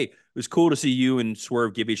like, hey, it was cool to see you and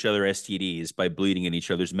Swerve give each other STDs by bleeding in each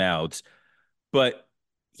other's mouths. But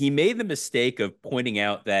he made the mistake of pointing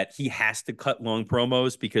out that he has to cut long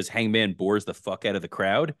promos because Hangman bores the fuck out of the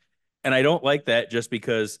crowd. And I don't like that just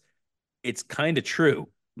because it's kind of true.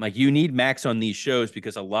 Like, you need Max on these shows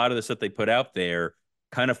because a lot of the stuff they put out there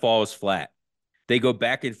kind of falls flat. They go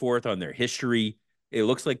back and forth on their history. It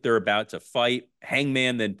looks like they're about to fight.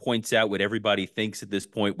 Hangman then points out what everybody thinks at this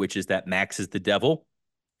point, which is that Max is the devil.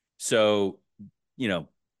 So,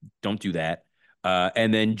 don't do that.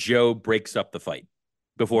 And then Joe breaks up the fight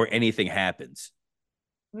before anything happens.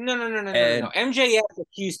 No. MJF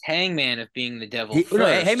accused Hangman of being the devil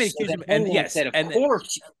first. Hangman accused him, and yes, said, of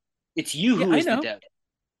course, it's you who is the devil.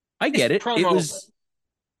 I get it. It was.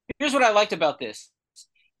 Here's what I liked about this.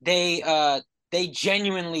 They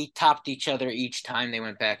genuinely topped each other each time they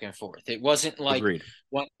went back and forth. It wasn't like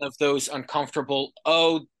one of those uncomfortable,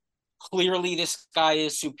 oh, clearly this guy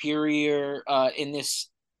is superior in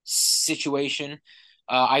this situation.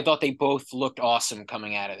 I thought they both looked awesome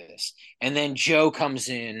coming out of this. And then Joe comes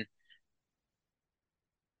in,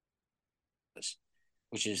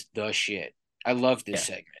 which is the shit. I love this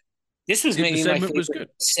segment. This was maybe my favorite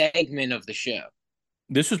segment of the show.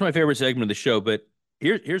 This was my favorite segment of the show, but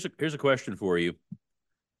here's a question for you.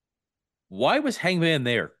 Why was Hangman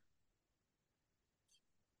there?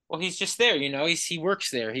 Well, he's just there, he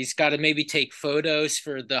works there. He's got to maybe take photos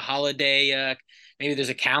for the holiday. Maybe there's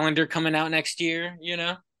a calendar coming out next year,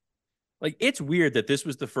 Like, it's weird that this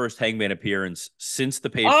was the first Hangman appearance since the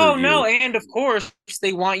pay-per-view. Oh, no, and of course,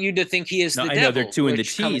 they want you to think he is the devil. I know they're doing the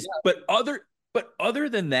tease, but other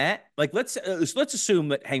than that, like, let's assume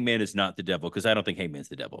that Hangman is not the devil, because I don't think Hangman's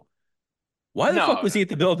the devil. Why the fuck was he at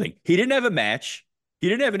the building? He didn't have a match. He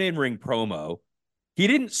didn't have an in-ring promo. He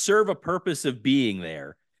didn't serve a purpose of being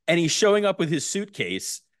there. And he's showing up with his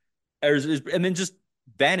suitcase and then just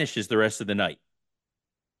vanishes the rest of the night.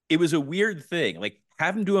 It was a weird thing. Like,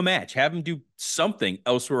 have him do a match. Have him do something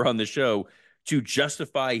elsewhere on the show to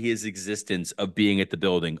justify his existence of being at the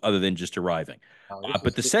building other than just arriving.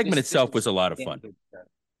 But the segment itself was a lot of fun.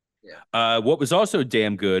 Yeah. What was also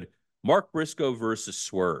damn good, Mark Briscoe versus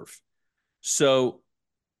Swerve. So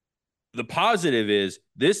the positive is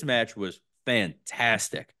this match was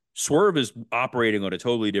fantastic. Swerve is operating on a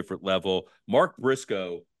totally different level. Mark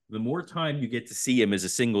Briscoe, the more time you get to see him as a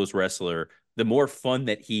singles wrestler, the more fun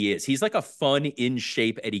that he is. He's like a fun,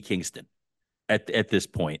 in-shape Eddie Kingston at this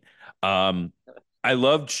point. I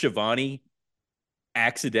loved Shivani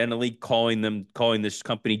accidentally calling this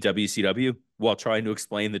company WCW while trying to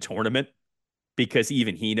explain the tournament, because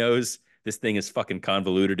even he knows this thing is fucking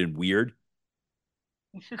convoluted and weird.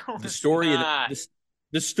 No, the story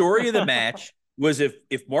of the match was if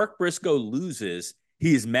Mark Briscoe loses,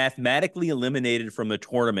 he is mathematically eliminated from the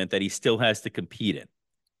tournament that he still has to compete in.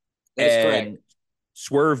 That's correct.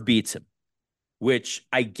 Swerve beats him. which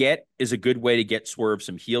I get is a good way to get Swerve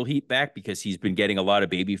some heel heat back because he's been getting a lot of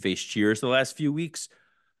babyface cheers the last few weeks.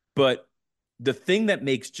 But the thing that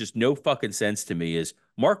makes just no fucking sense to me is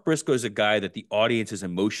Mark Briscoe is a guy that the audience is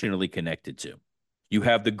emotionally connected to. You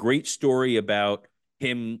have the great story about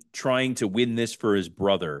him trying to win this for his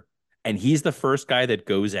brother, and he's the first guy that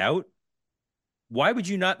goes out. Why would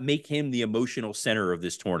you not make him the emotional center of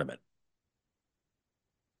this tournament?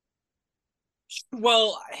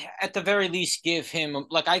 Well, at the very least, give him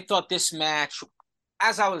like I thought this match.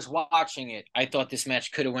 As I was watching it, I thought this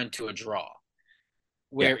match could have went to a draw, Yeah.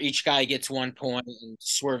 where each guy gets 1 point and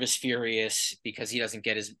Swerve is furious because he doesn't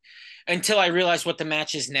get his. Until I realized what the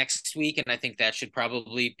match is next week, and I think that should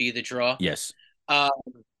probably be the draw. Yes. Uh,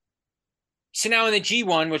 so now in the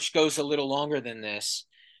G1, which goes a little longer than this,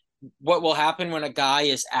 what will happen when a guy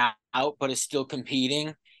is out but is still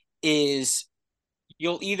competing is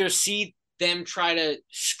you'll either see them try to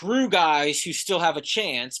screw guys who still have a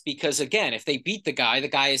chance because again, if they beat the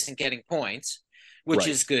guy isn't getting points, which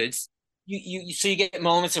is good. So you get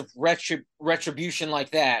moments of retribution like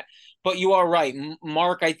that. But you are right.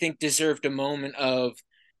 Mark, I think, deserved a moment of,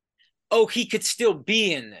 oh, he could still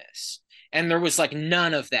be in this. And there was like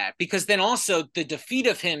none of that because then also the defeat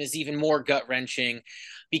of him is even more gut wrenching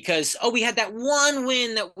because, oh, we had that one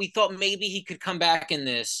win that we thought maybe he could come back in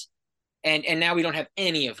this. And now we don't have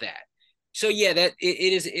any of that. So yeah, that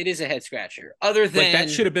it is a head scratcher. Other than like that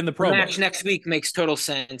should have been the promo. The match next week makes total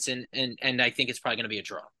sense, and I think it's probably going to be a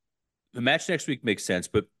draw. The match next week makes sense,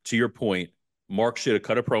 but to your point, Mark should have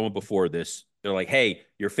cut a promo before this. They're like, "Hey,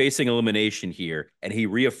 you're facing elimination here," and he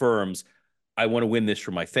reaffirms, "I want to win this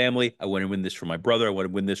for my family. I want to win this for my brother. I want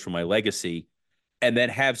to win this for my legacy," and then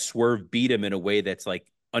have Swerve beat him in a way that's like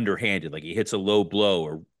underhanded, like he hits a low blow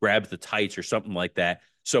or grabs the tights or something like that.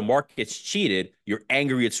 So Mark gets cheated. You're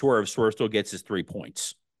angry at Swerve. Swerve still gets his 3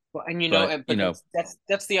 points. Well, and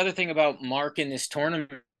that's the other thing about Mark in this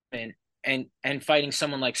tournament and fighting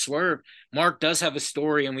someone like Swerve. Mark does have a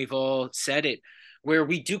story, and we've all said it, where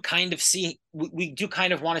we do kind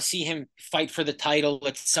of want to see him fight for the title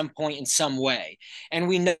at some point in some way, and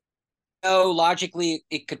we know logically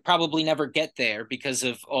it could probably never get there because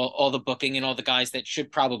of all the booking and all the guys that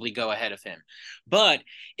should probably go ahead of him. But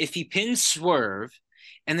if he pins Swerve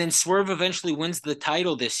and then Swerve eventually wins the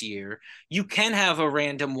title this year, you can have a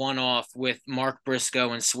random one-off with Mark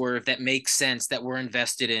Briscoe and Swerve that makes sense that we're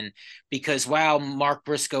invested in because, wow, Mark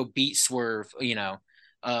Briscoe beat Swerve,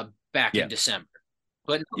 back in December.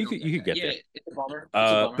 But you could get there. It's a bummer.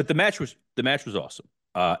 But the match was awesome.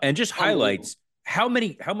 And just highlights how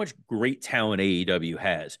much great talent AEW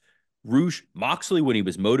has. Roosh, Moxley, when he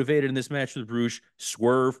was motivated in this match with Roosh,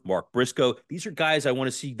 Swerve, Mark Briscoe. These are guys I want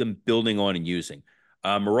to see them building on and using.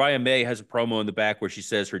 Mariah May has a promo in the back where she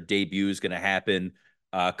says her debut is going to happen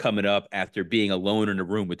coming up after being alone in a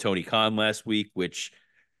room with Tony Khan last week, which,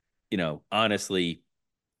 honestly,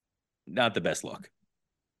 not the best look.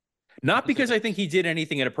 Not because I think he did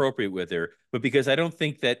anything inappropriate with her, but because I don't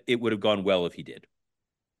think that it would have gone well if he did.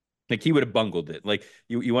 Like he would have bungled it. Like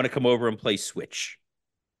you want to come over and play Switch.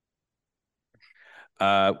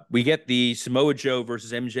 We get the Samoa Joe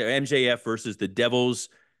versus MJF versus the Devils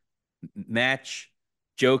match.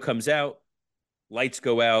 Joe comes out, lights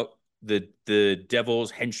go out. The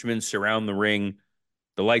Devils henchmen surround the ring.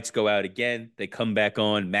 The lights go out again. They come back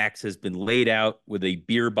on. Max has been laid out with a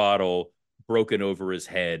beer bottle broken over his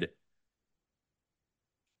head.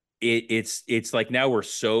 It's like now we're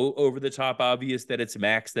so over the top obvious that it's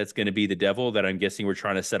Max that's going to be the devil that I'm guessing we're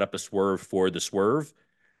trying to set up a swerve for the swerve.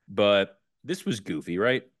 But this was goofy,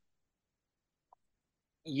 right?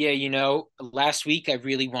 Yeah, last week I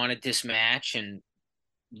really wanted this match and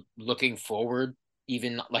looking forward,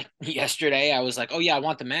 even like yesterday, I was like, oh yeah, I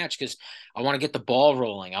want the match because I want to get the ball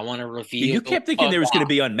rolling. I want to reveal. You kept thinking there was going to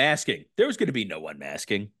be unmasking. There was going to be no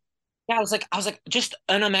unmasking. Yeah, I was like, just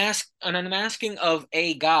an unmasking of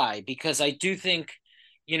a guy because I do think,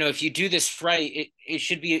 if you do this right, it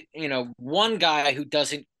should be, one guy who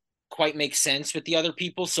doesn't quite make sense with the other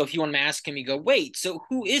people. So if you unmask him, you go, wait, so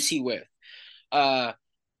who is he with?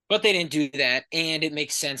 But they didn't do that, and it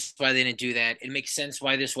makes sense why they didn't do that. It makes sense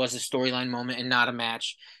why this was a storyline moment and not a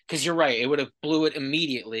match. Because you're right, it would have blew it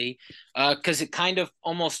immediately. Because it kind of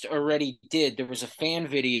almost already did. There was a fan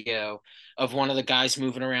video of one of the guys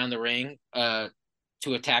moving around the ring to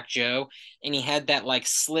attack Joe, and he had that like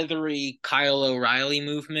slithery Kyle O'Reilly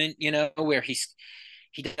movement, where he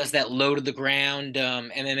does that low to the ground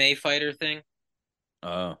MMA fighter thing.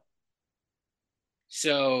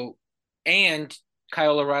 So, and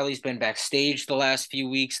Kyle O'Reilly's been backstage the last few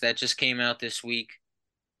weeks. That just came out this week.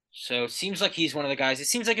 So it seems like he's one of the guys. It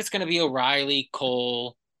seems like it's going to be O'Reilly,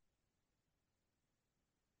 Cole,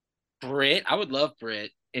 Britt. I would love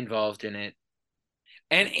Britt involved in it.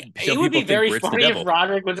 And Some it would people be think very Britt's the funny if devil.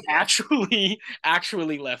 Roderick was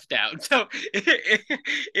actually left out. So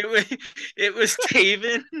it was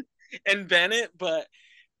Taven and Bennett, but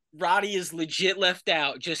Roddy is legit left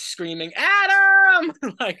out, just screaming Adam,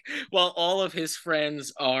 like while all of his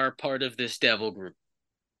friends are part of this devil group.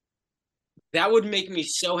 That would make me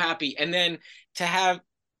so happy. And then to have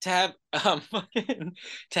to have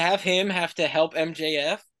to have him have to help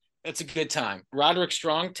MJF, that's a good time. Roderick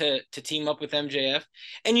Strong to team up with MJF.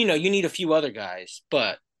 And you need a few other guys,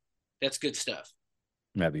 but that's good stuff.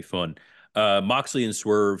 That'd be fun. Moxley and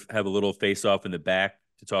Swerve have a little face off in the back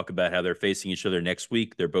to talk about how they're facing each other next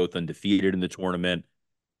week. They're both undefeated in the tournament.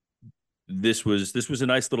 This was a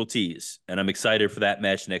nice little tease, and I'm excited for that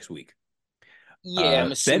match next week. Yeah, I'm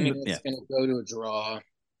Ben, assuming yeah, it's gonna go to a draw.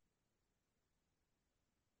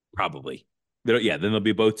 probably. Yeah, then they'll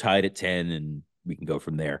be both tied at 10, and we can go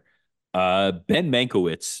from there. Ben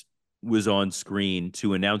Mankiewicz was on screen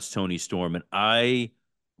to announce Tony Storm, and I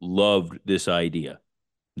loved this idea.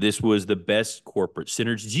 This was the best corporate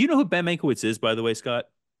synergy. Do you know who Ben Mankiewicz is, by the way, Scott?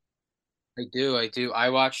 I do, I do. I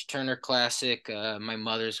watched Turner Classic. My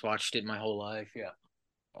mother's watched it my whole life. Yeah.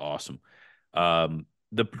 Awesome.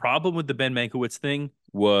 The problem with the Ben Mankiewicz thing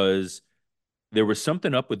was there was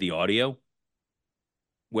something up with the audio,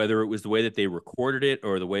 whether it was the way that they recorded it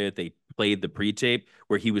or the way that they played the pre-tape,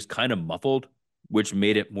 where he was kind of muffled, which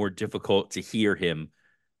made it more difficult to hear him.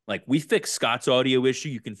 Like, we fixed Scott's audio issue,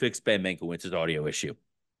 you can fix Ben Mankiewicz's audio issue.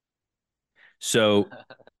 So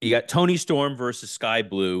you got Tony Storm versus Sky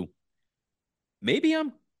Blue. Maybe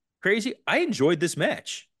I'm crazy. I enjoyed this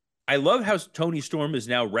match. I love how Tony Storm is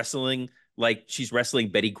now wrestling like she's wrestling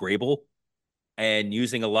Betty Grable and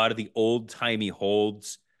using a lot of the old timey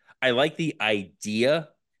holds. I like the idea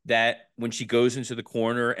that when she goes into the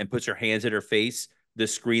corner and puts her hands at her face, the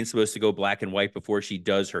screen's supposed to go black and white before she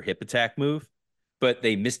does her hip attack move, but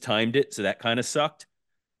they mistimed it, so that kind of sucked.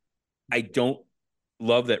 I don't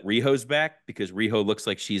love that Riho's back because Riho looks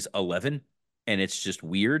like she's 11 and it's just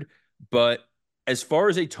weird. But as far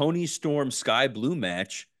as a Tony Storm Sky Blue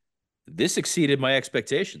match, this exceeded my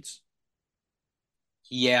expectations.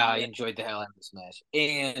 Yeah, I enjoyed the hell out of this match.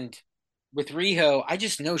 And with Riho, I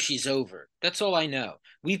just know she's over. That's all I know.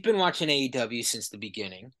 We've been watching AEW since the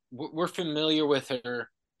beginning. We're familiar with her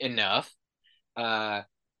enough. I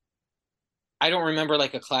don't remember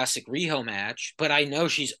like a classic Riho match, but I know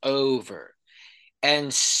she's over.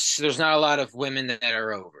 And there's not a lot of women that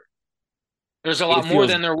are over. There's a It lot more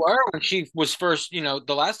feels than there were when she was first, the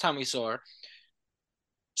last time we saw her.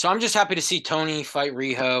 So I'm just happy to see Tony fight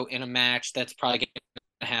Riho in a match that's probably going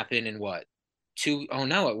to happen in what? Oh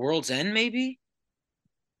no, at World's End maybe?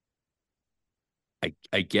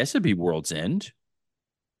 I guess it'd be World's End.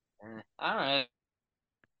 All right.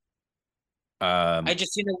 I Um,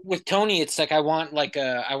 just with Tony, it's like I want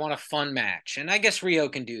a fun match, and I guess Rio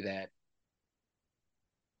can do that.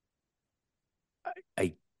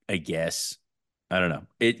 I I guess I don't know.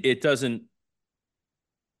 It doesn't.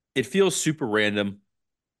 It feels super random.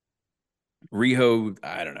 Riho,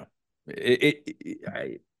 I don't know.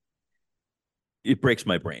 It breaks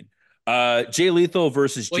my brain. Jay Lethal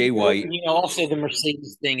versus Well, Jay White. also the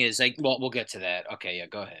Mercedes thing is like, well, we'll get to that. Okay, yeah,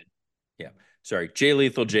 go ahead. Yeah, sorry. Jay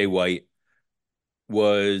Lethal, Jay White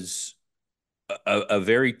was a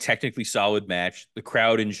very technically solid match. The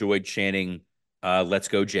crowd enjoyed chanting "Let's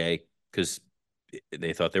go Jay" because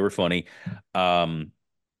they thought they were funny. Some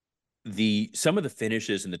of the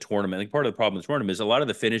finishes in the tournament, I think part of the problem in the tournament is a lot of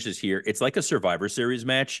the finishes here. It's like a Survivor Series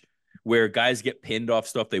match where guys get pinned off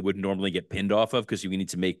stuff they wouldn't normally get pinned off of because you need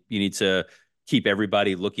to keep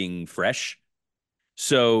everybody looking fresh.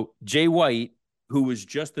 So Jay White, who was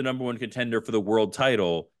just the number one contender for the world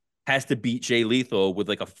title, has to beat Jay Lethal with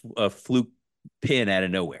like a fluke pin out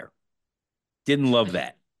of nowhere. Didn't love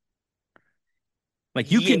that.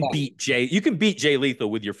 Like you can beat Jay Lethal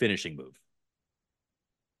with your finishing move.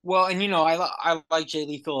 Well, and I like Jay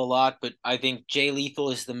Lethal a lot, but I think Jay Lethal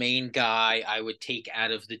is the main guy I would take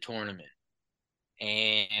out of the tournament.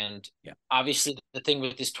 And Yeah. obviously, the thing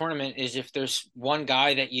with this tournament is if there's one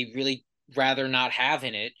guy that you really rather not have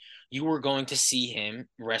in it, you are going to see him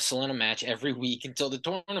wrestle in a match every week until the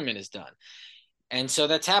tournament is done. And so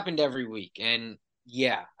that's happened every week. And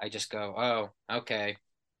yeah, I just go, oh, okay.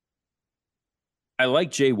 I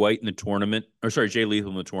like Jay White in the tournament, or sorry, Jay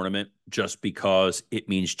Lethal in the tournament, just because it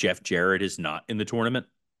means Jeff Jarrett is not in the tournament.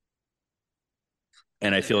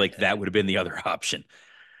 And I feel like that would have been the other option.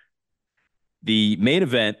 The main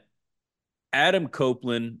event, Adam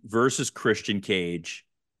Copeland versus Christian Cage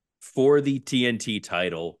for the TNT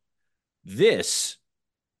title. This,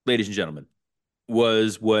 ladies and gentlemen,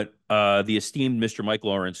 was what the esteemed Mr. Mike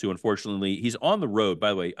Lawrence, who unfortunately he's on the road. By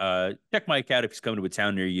the way, check Mike out if he's coming to a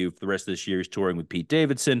town near you for the rest of this year. He's touring with Pete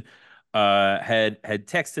Davidson. Had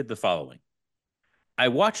texted the following: I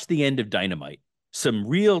watched the end of Dynamite, some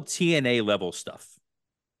real TNA level stuff.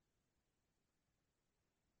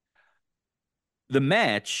 The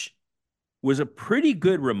match was a pretty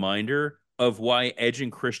good reminder of why Edge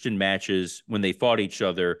and Christian matches, when they fought each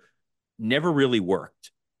other, never really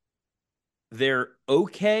worked. They're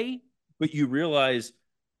okay, but you realize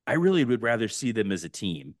I really would rather see them as a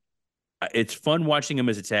team. It's fun watching them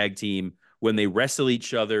as a tag team. When they wrestle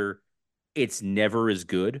each other, it's never as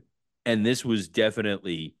good. And this was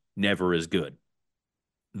definitely never as good.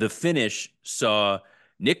 The finish saw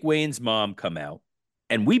Nick Wayne's mom come out,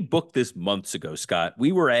 and we booked this months ago, Scott.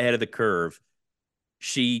 We were ahead of the curve.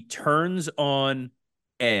 She turns on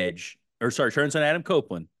turns on Adam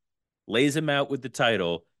Copeland, lays him out with the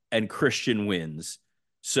title, and Christian wins.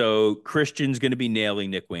 So Christian's going to be nailing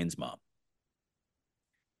Nick Wayne's mom.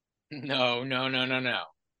 No, no, no, no, no.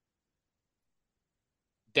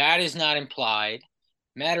 That is not implied.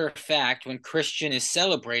 Matter of fact, when Christian is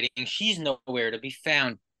celebrating, she's nowhere to be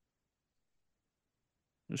found.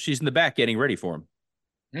 She's in the back getting ready for him.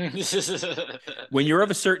 When you're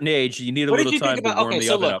of a certain age, you need a little time to warm the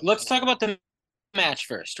oven up. Let's talk about the match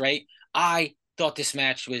first, right? I thought this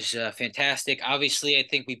match was fantastic. Obviously, I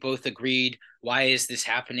think we both agreed. Why is this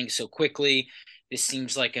happening so quickly? This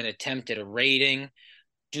seems like an attempt at a rating.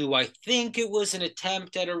 Do I think it was an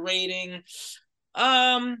attempt at a rating?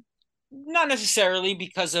 Not necessarily,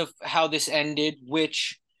 because of how this ended,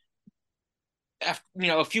 which,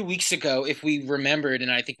 a few weeks ago, if we remembered,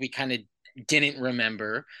 and I think we kind of didn't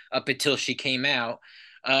remember up until she came out,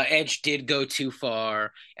 Edge did go too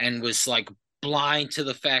far and was like blind to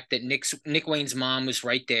the fact that Nick Wayne's mom was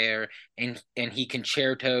right there, and he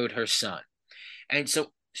concertoed her son. And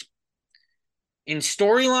so in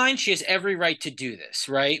storyline, she has every right to do this,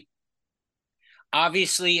 right?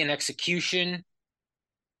 Obviously, in execution,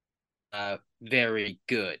 very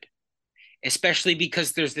good. Especially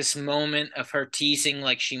because there's this moment of her teasing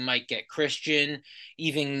like she might get Christian.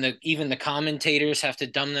 Even the commentators have to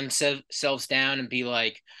dumb themselves down and be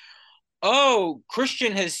like, oh,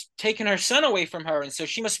 Christian has taken her son away from her, and so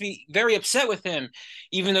she must be very upset with him,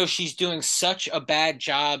 even though she's doing such a bad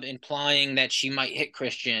job implying that she might hit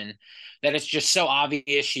Christian, that it's just so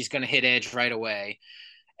obvious she's going to hit Edge right away.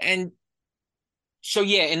 And so,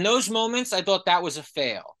 yeah, in those moments, I thought that was a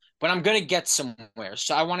fail. But I'm going to get somewhere,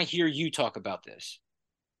 so I want to hear you talk about this.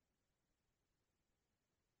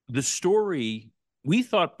 The story, we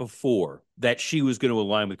thought before that she was going to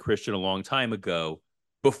align with Christian a long time ago,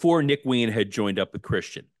 before Nick Wayne had joined up with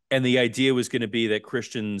Christian. And the idea was going to be that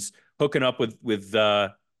Christian's hooking up with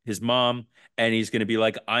his mom, and he's going to be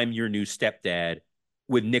like, I'm your new stepdad,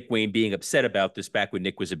 with Nick Wayne being upset about this back when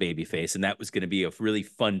Nick was a babyface. And that was going to be a really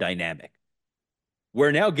fun dynamic.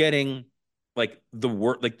 We're now getting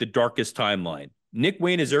the darkest timeline. Nick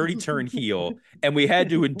Wayne has already turned heel, and we had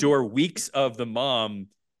to endure weeks of the mom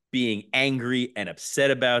being angry and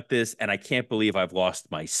upset about this. And I can't believe I've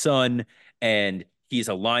lost my son. And he's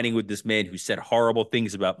aligning with this man who said horrible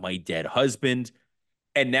things about my dead husband.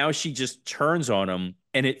 And now she just turns on him,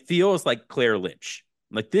 and it feels like Claire Lynch.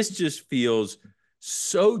 Like, this just feels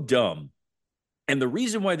so dumb. And the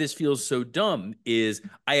reason why this feels so dumb is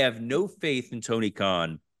I have no faith in Tony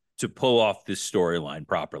Khan to pull off this storyline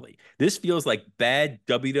properly. This feels like bad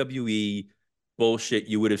WWE bullshit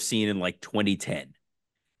you would have seen in like 2010.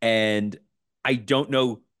 And I don't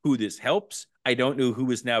know who this helps. I don't know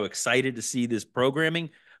who is now excited to see this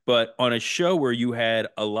programming, but on a show where you had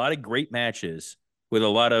a lot of great matches with a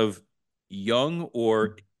lot of young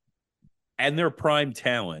and their prime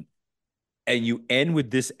talent, and you end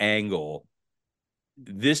with this angle,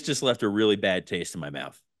 this just left a really bad taste in my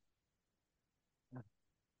mouth.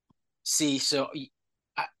 See, so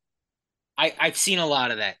I've seen a lot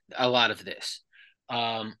of this.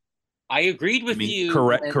 I agreed with you.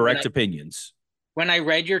 Correct opinions. When I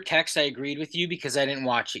read your text, I agreed with you because I didn't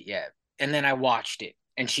watch it yet. And then I watched it,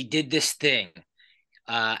 and she did this thing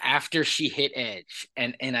after she hit Edge.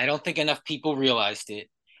 And I don't think enough people realized it.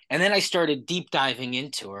 And then I started deep diving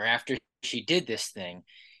into her after she did this thing.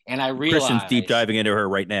 And I realized Kristen's deep diving into her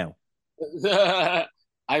right now.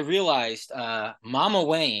 I realized Mama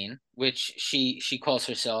Wayne, which she calls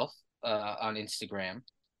herself on Instagram,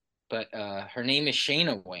 but her name is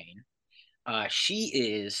Shayna Wayne. She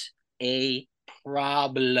is a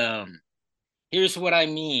problem. Here's what I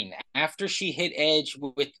mean. After she hit Edge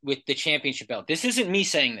with the championship belt, this isn't me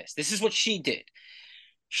saying this. This is what she did.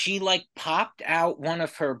 She like popped out one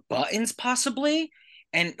of her buttons possibly,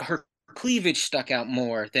 and her cleavage stuck out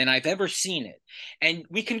more than I've ever seen it. And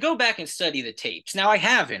we can go back and study the tapes. Now, I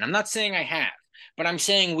haven't. I'm not saying I have, but I'm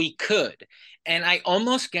saying we could. And I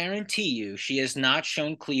almost guarantee you she has not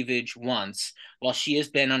shown cleavage once while she has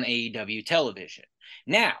been on AEW television.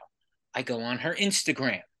 Now, I go on her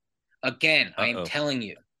Instagram. Again, I am Uh-oh. telling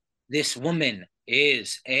you, this woman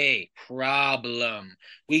is a problem.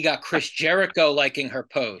 We got Chris Jericho liking her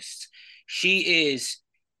posts. She is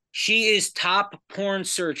top porn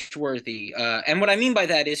search worthy. And what I mean by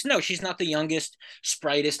that is, no, she's not the youngest,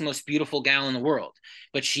 sprightest, most beautiful gal in the world,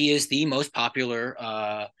 but she is the most popular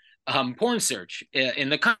porn search in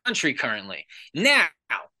the country currently. Now,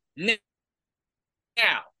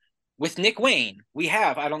 now, with Nick Wayne, we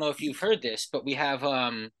have, I don't know if you've heard this, but we have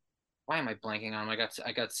why am I blanking on him?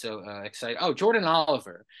 I got so excited. Oh, Jordan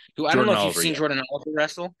Oliver, who I don't know Jordan if you've Oliver, seen yeah. Jordan Oliver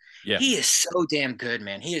wrestle. Yeah. He is so damn good,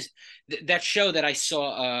 man. He is that show that I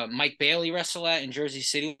saw Mike Bailey wrestle at in Jersey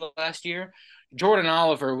City last year. Jordan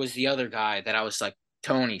Oliver was the other guy that I was like,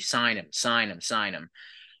 Tony, sign him, sign him, sign him.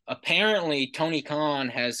 Apparently, Tony Khan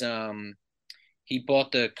has he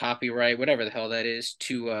bought the copyright, whatever the hell that is,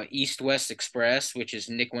 to East West Express, which is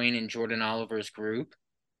Nick Wayne and Jordan Oliver's group.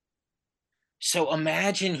 So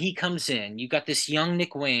imagine he comes in. You got this young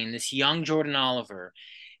Nick Wayne, this young Jordan Oliver,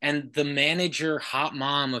 and the manager, hot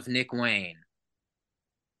mom of Nick Wayne.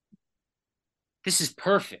 This is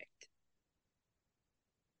perfect.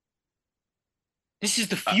 This is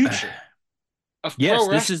the future of Yes,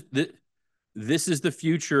 pro wrestling. this is the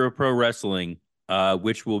future of pro wrestling,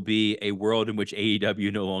 which will be a world in which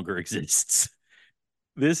AEW no longer exists.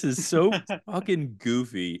 This is so fucking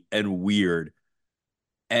goofy and weird.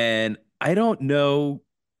 And I don't know.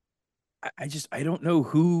 I don't know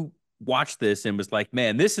who watched this and was like,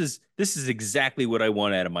 man, this is exactly what I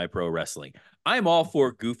want out of my pro wrestling. I'm all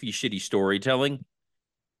for goofy, shitty storytelling.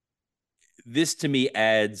 This to me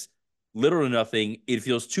adds little to nothing. It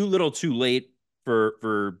feels too little too late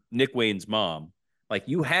for Nick Wayne's mom. Like,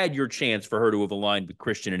 you had your chance for her to have aligned with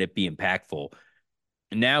Christian and it be impactful.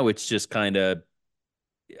 And now it's just kind of,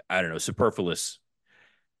 I don't know, superfluous.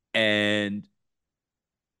 And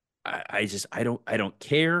I don't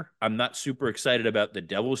care. I'm not super excited about the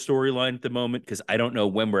Devil storyline at the moment because I don't know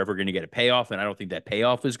when we're ever going to get a payoff, and I don't think that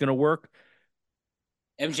payoff is going to work.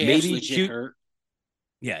 MJF's Maybe legit cute. hurt.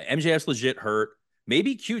 Yeah, MJF's legit hurt.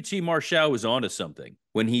 Maybe QT Marshall was onto something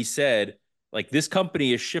when he said, like, this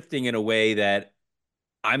company is shifting in a way that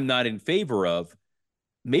I'm not in favor of.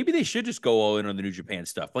 Maybe they should just go all in on the New Japan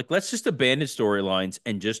stuff. Like, let's just abandon storylines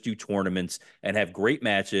and just do tournaments and have great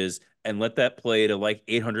matches and let that play to like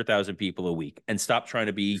 800,000 people a week and stop trying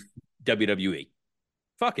to be WWE.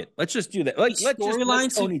 Fuck it. Let's just do that. Like, These let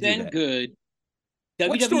storylines Tony have do been that. good.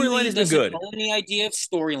 What storyline WWE has been doesn't good? own the idea of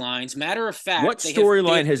storylines. Matter of What fact,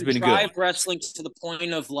 storyline has been drive good? wrestling to the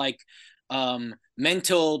point of like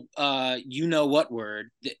mental you know what word.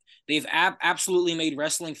 They've absolutely made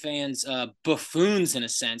wrestling fans buffoons in a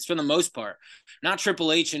sense for the most part. Not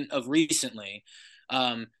Triple H of recently.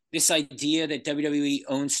 This idea that WWE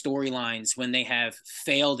owns storylines when they have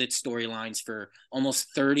failed its storylines for almost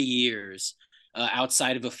 30 years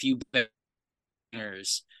outside of a few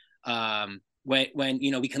bangers. When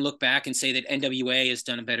we can look back and say that NWA has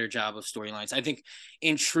done a better job of storylines. I think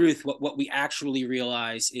in truth, what we actually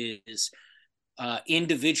realize is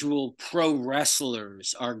individual pro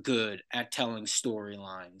wrestlers are good at telling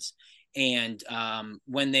storylines. And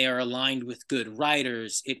when they are aligned with good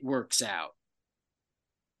writers, it works out.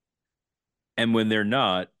 And when they're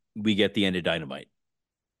not, we get the end of Dynamite.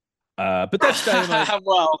 But that's Dynamite.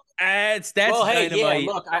 Well, That's hey, yeah, Dynamite.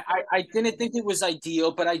 look, I didn't think it was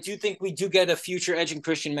ideal, but I do think we do get a future Edge and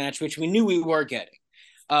Christian match, which we knew we were getting.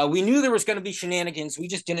 We knew there was going to be shenanigans. We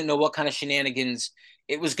just didn't know what kind of shenanigans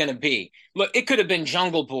it was going to be. Look, it could have been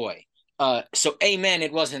Jungle Boy. So amen,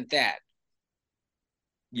 it wasn't that.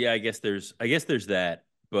 Yeah, I guess there's that.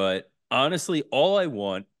 But honestly, all I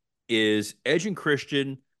want is Edge and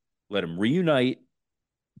Christian, let them reunite,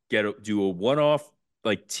 do a one-off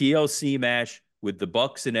like TLC match with the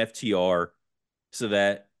Bucks and FTR so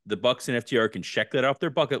that the Bucks and FTR can check that off their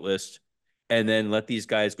bucket list and then let these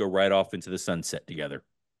guys go right off into the sunset together.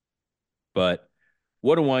 But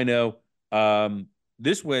what do I know?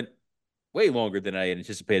 This went way longer than I had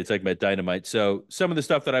anticipated talking about Dynamite. So some of the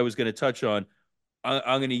stuff that I was going to touch on,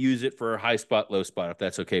 I'm going to use it for high spot, low spot, if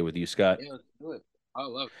that's okay with you, Scott. Yeah, let's do it. I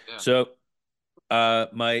love it. Yeah. So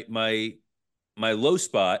my low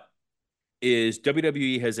spot is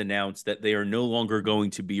WWE has announced that they are no longer going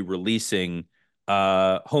to be releasing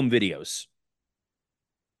home videos.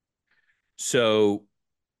 So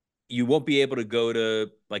you won't be able to go to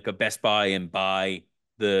like a Best Buy and buy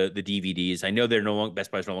the DVDs. I know they're no longer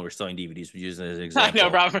Best Buy's no longer selling DVDs. We use it as an I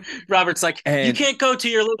example. know Robert's like, you And can't go to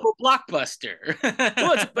your local Blockbuster.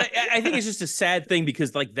 but I think it's just a sad thing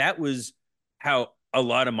because like that was how a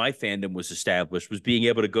lot of my fandom was established, was being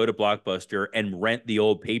able to go to Blockbuster and rent the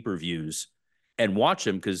old pay-per-views and watch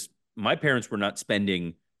them, because my parents were not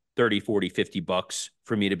spending 30, 40, $50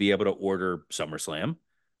 for me to be able to order SummerSlam.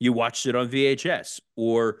 You watched it on VHS,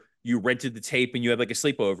 or you rented the tape and you had like a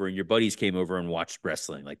sleepover and your buddies came over and watched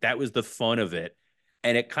wrestling. Like that was the fun of it.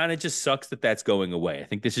 And it kind of just sucks that that's going away. I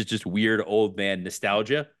think this is just weird old man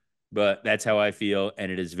nostalgia, but that's how I feel,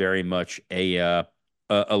 and it is very much a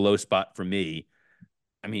low spot for me.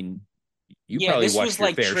 I mean, you Yeah, probably this watched was your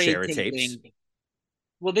like fair trade share of tapes. taping.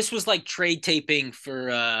 Well, this was like trade taping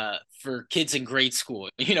for kids in grade school.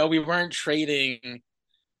 We weren't trading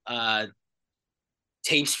uh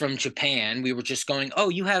tapes from Japan. We were just going, "Oh,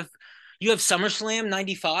 you have SummerSlam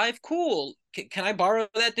 95? Cool. Can I borrow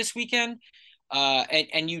that this weekend?"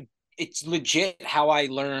 And it's legit how I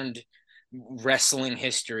learned wrestling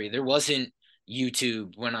history. There wasn't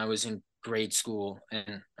YouTube when I was in grade school,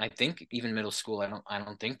 and I think even middle school. I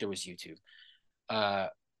don't think there was YouTube. Uh,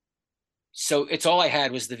 so it's all I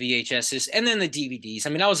had was the VHSs and then the DVDs. I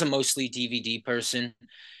mean, I was a mostly DVD person.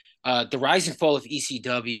 The rise and fall of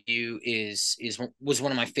ECW was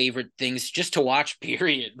one of my favorite things just to watch.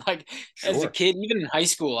 Period. Like as a Sure. kid, even in high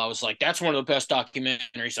school, I was like, "That's one of the best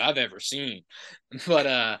documentaries I've ever seen."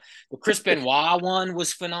 But the Chris Benoit one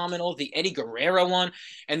was phenomenal. The Eddie Guerrero one,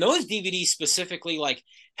 and those DVDs specifically like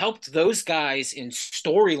helped those guys in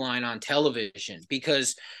storyline on television,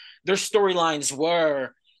 because their storylines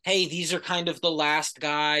were, hey, these are kind of the last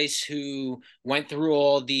guys who went through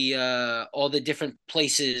all the different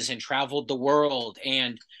places and traveled the world,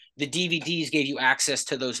 and the DVDs gave you access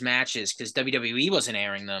to those matches because WWE wasn't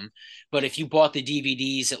airing them. But if you bought the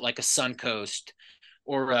DVDs at like a Suncoast,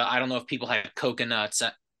 or I don't know if people had Coconuts,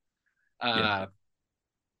 Yeah.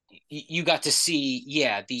 you got to see,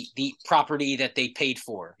 yeah, the property that they paid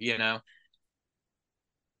for.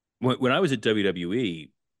 When I was at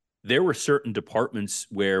WWE, there were certain departments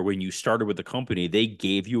where when you started with the company, they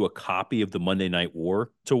gave you a copy of the Monday Night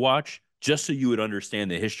War to watch just so you would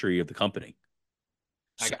understand the history of the company.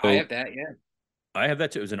 I So have that, yeah. I have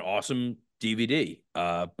that too. It was an awesome DVD.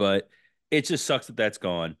 But it just sucks that that's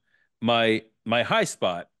gone. My high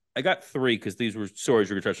spot, I got three because these were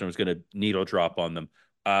stories we were touching on. I was going to needle drop on them.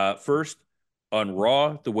 First, on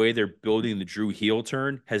Raw, the way they're building the Drew heel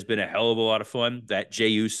turn has been a hell of a lot of fun. That Jey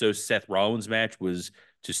Uso Seth Rollins match was,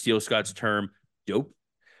 to steal Scott's term, dope.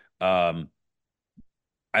 Um,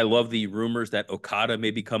 I love the rumors that Okada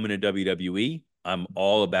may be coming to WWE. I'm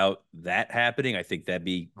all about that happening. I think that'd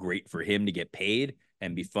be great for him to get paid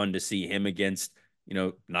and be fun to see him against,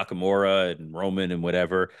 Nakamura and Roman and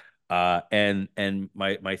whatever. And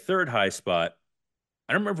my third high spot,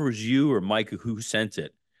 I don't remember if it was you or Mike who sent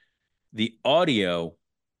it. The audio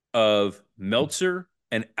of Meltzer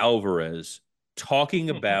and Alvarez talking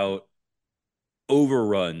about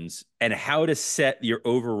overruns and how to set your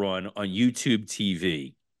overrun on YouTube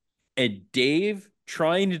TV. And Dave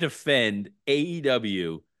trying to defend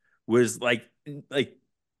AEW was like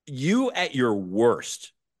you at your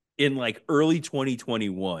worst in like early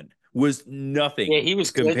 2021 was Yeah, nothing he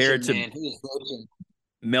was compared glitching, to man. He was glitching.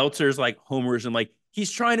 Meltzer's like homers, and like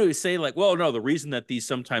he's trying to say like, well, no, the reason that these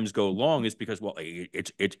sometimes go long is because, well,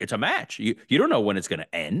 it's a match. You don't know when it's going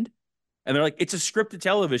to end. And they're like, it's a scripted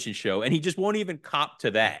television show, and he just won't even cop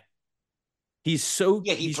to that. Yeah, he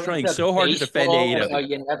He's brings trying up so hard to defend baseball. AEW.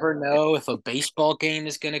 You never know if a baseball game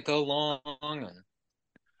is going to go long.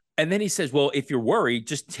 And then he says, well, if you're worried,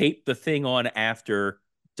 just tape the thing on after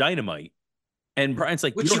Dynamite. And Brian's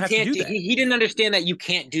like, you Which don't you have to can't do do. that. He didn't understand that you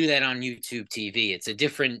can't do that on YouTube TV. It's a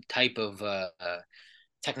different type of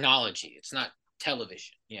technology. It's not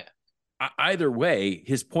television. Yeah. Either way,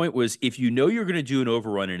 his point was, if you know you're going to do an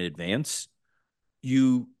overrun in advance,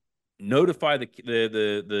 you notify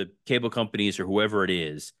the cable companies or whoever it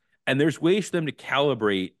is, and there's ways for them to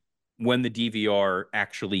calibrate when the DVR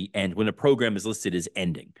actually ends, when the program is listed as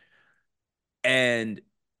ending. And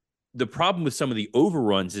the problem with some of the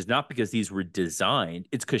overruns is not because these were designed,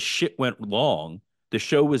 it's because shit went long. The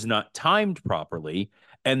show was not timed properly,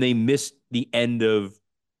 and they missed the end of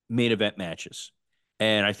main event matches.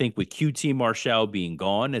 And I think with QT Marshall being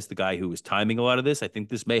gone as the guy who was timing a lot of this, I think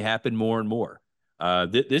this may happen more and more.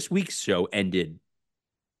 This week's show ended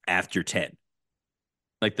after 10.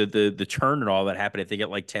 Like the turn and all that happened, I think, at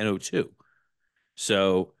like 10:02.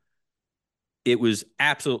 So it was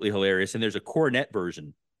absolutely hilarious. And there's a Cornette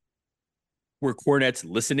version where Cornette's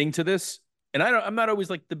listening to this. And I'm not always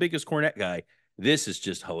like the biggest Cornette guy. This is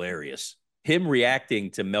just hilarious. him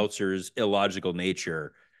reacting to Meltzer's illogical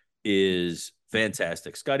nature is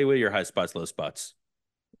fantastic. Scotty, what are your high spots, low spots?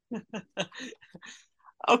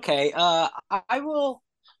 Okay, I will.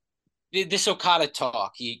 This Okada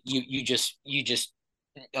talk, you just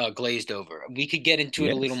glazed over. We could get into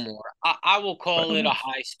it a little Yes. more. I will call Well, it a yes.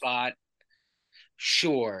 high spot,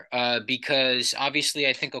 sure, because obviously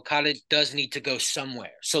I think Okada does need to go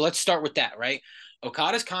somewhere. So let's start with that, right?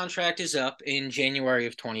 Okada's contract is up in January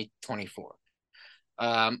of 2024.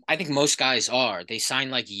 I think most guys are. They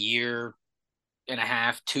sign like year and a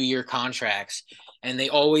half, 2 year contracts, and they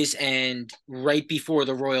always end right before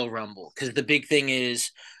the Royal Rumble because the big thing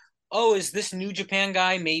is, oh, is this New Japan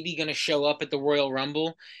guy maybe going to show up at the Royal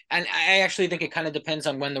Rumble? And I actually think it kind of depends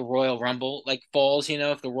on when the Royal Rumble like falls.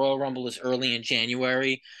 If the Royal Rumble is early in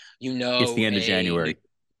January, It's the end of a new January.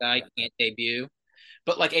 guy can't debut.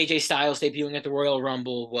 But like AJ Styles debuting at the Royal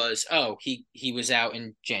Rumble was, oh, he was out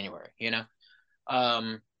in January.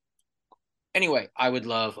 Um, anyway, I would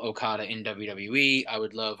love Okada in WWE. I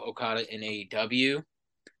would love Okada in AEW.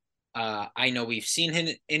 I know we've seen him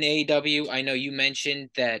in AEW. I know you mentioned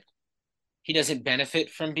that he doesn't benefit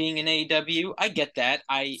from being in AEW. I get that.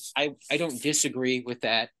 I don't disagree with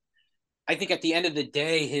that. I think at the end of the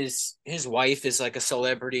day, his wife is like a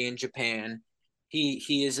celebrity in Japan.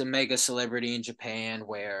 He is a mega celebrity in Japan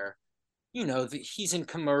where he's in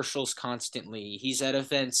commercials constantly. He's at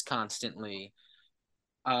events constantly.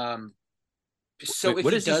 Um, so Wait,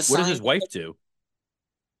 if he does what does sign, his wife do?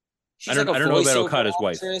 she's like a I don't know about voiceover Okada's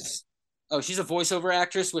wife. actress. Oh, she's a voiceover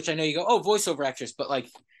actress, which I know you go, oh, voiceover actress, but like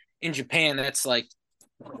in Japan, that's like,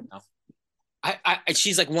 I don't know.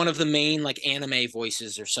 She's like one of the main like anime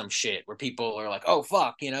voices or some shit where people are like, oh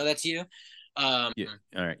fuck, that's you. Um, Yeah.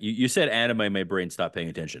 All right. You said anime, my brain stopped paying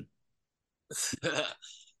attention.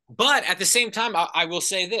 but at the same time, I will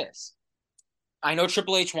say this. I know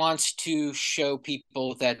Triple H wants to show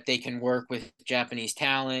people that they can work with Japanese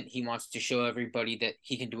talent. He wants to show everybody that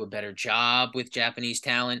he can do a better job with Japanese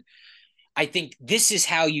talent. I think this is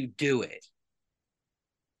how you do it.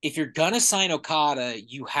 If you're gonna sign Okada,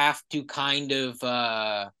 you have to kind of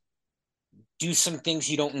do some things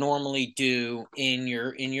you don't normally do in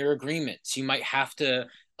your agreements. You might have to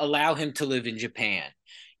allow him to live in Japan.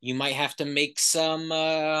 You might have to make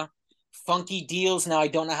some funky deals. Now I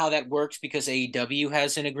don't know how that works because AEW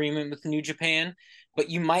has an agreement with New Japan, but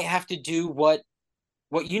you might have to do what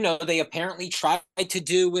they apparently tried to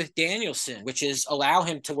do with Danielson, which is allow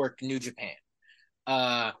him to work New Japan.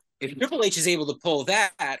 If Triple H is able to pull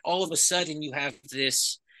that, all of a sudden you have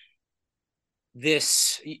this,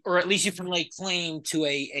 or at least you can lay claim to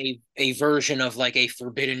a version of like a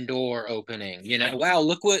Forbidden Door opening. Wow,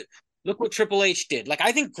 look what Triple H did. Like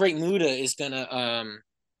I think Great Muta is gonna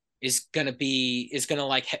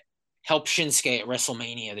like help Shinsuke at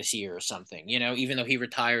WrestleMania this year or something. Even though he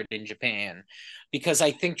retired in Japan, because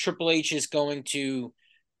I think Triple H is going to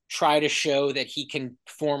try to show that he can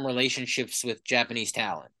form relationships with Japanese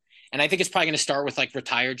talent. And I think it's probably going to start with like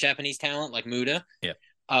retired Japanese talent like Muta. Yeah.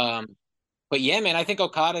 But yeah, man, I think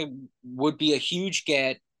Okada would be a huge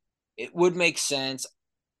get. It would make sense.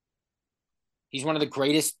 He's one of the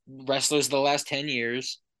greatest wrestlers of the last 10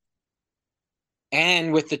 years.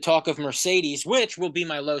 And with the talk of Mercedes, which will be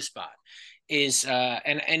my low spot, is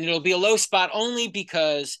and it'll be a low spot only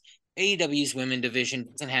because AEW's women division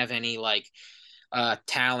doesn't have any like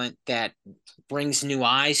talent that brings new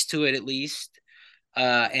eyes to it, at least.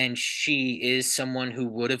 And she is someone who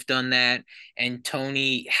would have done that. And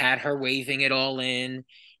Tony had her waving it all in.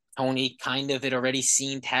 Tony kind of, it already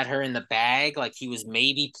seemed, had her in the bag, like he was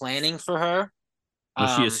maybe planning for her. Well,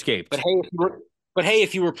 she But escaped. hey,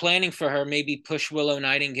 if you were planning for her, maybe push Willow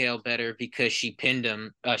Nightingale better because she pinned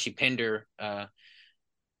him. She pinned her.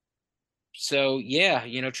 So yeah,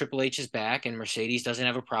 Triple H is back, and Mercedes doesn't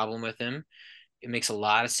have a problem with him. It makes a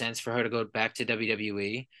lot of sense for her to go back to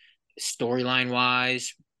WWE. Storyline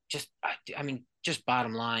wise, I mean, just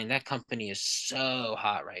bottom line, that company is so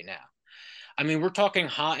hot right now. I mean, we're talking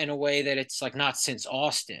hot in a way that it's like not since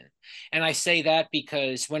Austin. And I say that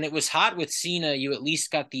because when it was hot with Cena, you at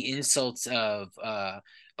least got the insults of,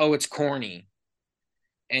 oh, it's corny.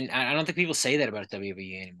 And I don't think people say that about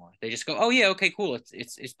WWE anymore. They just go, oh yeah, okay, cool,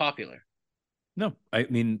 it's popular. No, I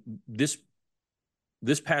mean this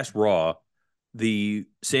past Raw, the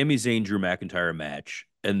Sami Zayn Drew McIntyre match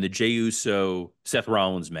and the Jey Uso Seth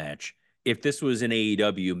Rollins match. If this was in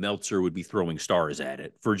AEW, Meltzer would be throwing stars at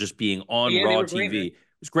it for just being on Yeah, they Raw were great, TV. man. It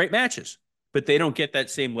was great matches, but they don't get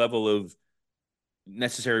that same level of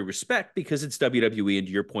necessary respect because it's WWE. And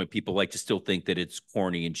to your point, people like to still think that it's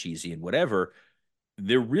corny and cheesy and whatever.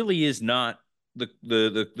 There really is not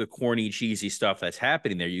the corny, cheesy stuff that's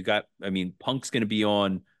happening there. You got, I mean, Punk's going to be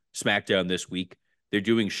on SmackDown this week. They're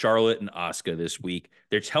doing Charlotte and Asuka this week.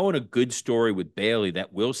 They're telling a good story with Bayley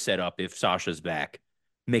that will set up if Sasha's back.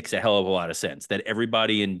 Makes a hell of a lot of sense. That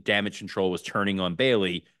everybody in Damage Control was turning on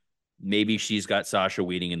Bayley. Maybe she's got Sasha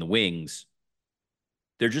waiting in the wings.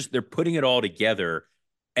 They're putting it all together,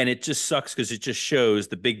 and it just sucks because it just shows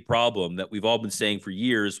the big problem that we've all been saying for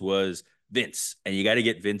years was Vince, and you got to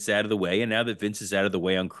get Vince out of the way. And now that Vince is out of the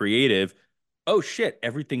way on creative, oh shit,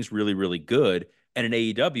 everything's really, really good. And in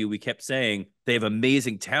AEW, we kept saying they have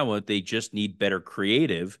amazing talent. They just need better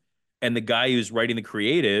creative. And the guy who's writing the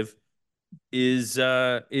creative is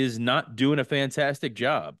not doing a fantastic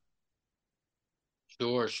job.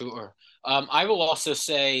 Sure, sure. I will also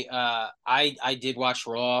say I did watch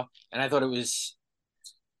Raw, and I thought it was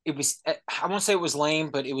I won't say it was lame,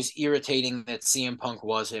 but it was irritating that CM Punk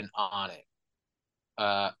wasn't on it.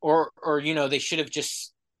 Or they should have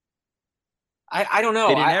just I don't They know.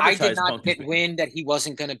 didn't I did advertise not Punk as get being. wind that he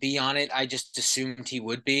wasn't going to be on it. I just assumed he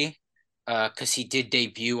would be because he did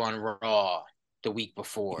debut on Raw the week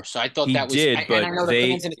before. So I thought He that was, did, and I but know the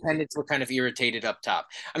fans in attendance were kind of irritated up top.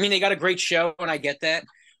 I mean, they got a great show, and I get that,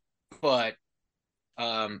 but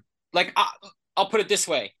like I'll put it this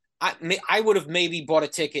way: I would have maybe bought a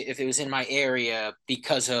ticket if it was in my area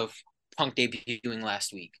because of Punk debuting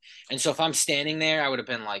last week. And so if I'm standing there, I would have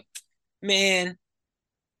been like, man,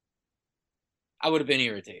 I would have been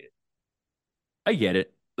irritated. I get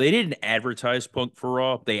it. They didn't advertise Punk for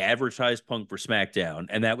Raw. They advertised Punk for SmackDown,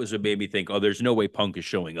 and that was what made me think, oh, there's no way Punk is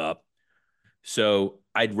showing up. So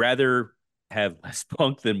I'd rather have less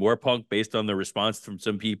Punk than more Punk based on the response from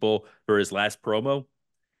some people for his last promo.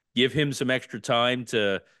 Give him some extra time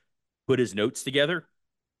to put his notes together,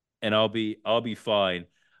 and I'll be fine.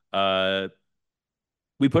 Uh,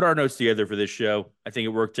 we put our notes together for this show. I think it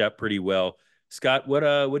worked out pretty well. Scott, what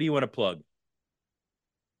do you want to plug?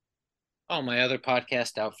 Oh, my other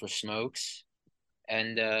podcast, Out for Smokes.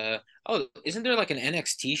 And isn't there like an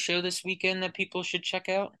NXT show this weekend that people should check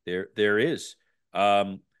out? There is.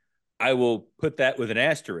 Um, I will put that with an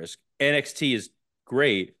asterisk. NXT is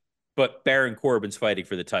great, but Baron Corbin's fighting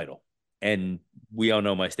for the title, and we all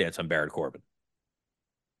know my stance on Baron Corbin.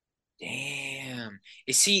 Damn.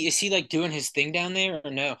 Is he like doing his thing down there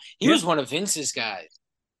or no? He Yeah, was one of Vince's guys.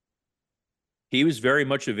 he was very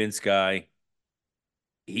much a Vince guy.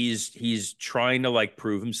 He's trying to like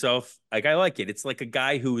prove himself. Like I like it. It's like a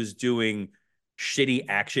guy who is doing shitty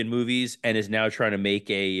action movies and is now trying to make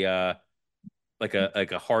a like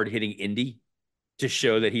a hard hitting indie to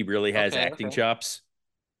show that he really has Okay, acting okay. chops.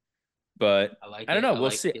 But I like I don't it. know. I We'll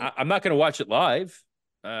like see. it. I'm not going to watch it live.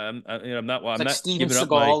 I'm not. It's I'm like not Steven giving up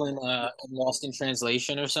my Seagal in Lost in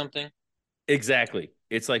Translation or something. exactly.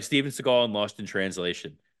 It's like Steven Seagal and Lost in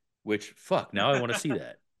Translation. Which fuck. Now I want to see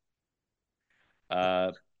that.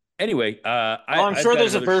 Uh, anyway, Oh, I'm I've sure got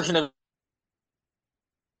there's a another. version of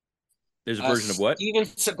There's a version of what? Steven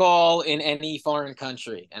Seagal in any foreign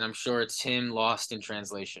country, and I'm sure it's him lost in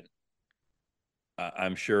translation.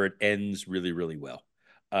 I'm sure it ends really, really well.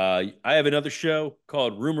 I have another show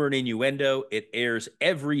called Rumor and Innuendo. It airs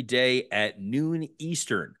every day at noon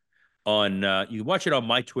Eastern. On you can watch it on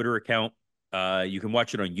my Twitter account. You can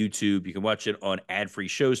watch it on YouTube. You can watch it on Ad Free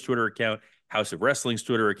Show's Twitter account, House of Wrestling's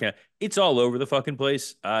Twitter account. It's all over the fucking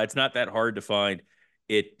place. It's not that hard to find.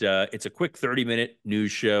 It's a quick 30-minute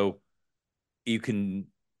news show. You can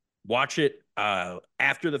watch it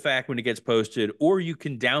after the fact when it gets posted, or you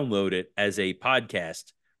can download it as a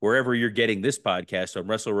podcast wherever you're getting this podcast on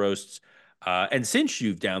Wrestle Roasts. And since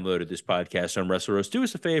you've downloaded this podcast on Wrestle Roast, do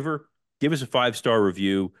us a favor, give us a 5-star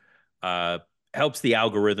review. Uh, Helps the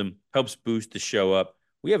algorithm, helps boost the show up.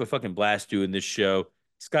 We have a fucking blast doing this show.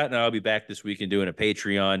 Scott and I will be back this weekend doing a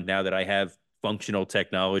Patreon now that I have functional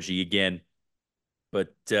technology again.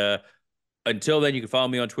 But until then, you can follow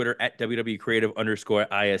me on Twitter at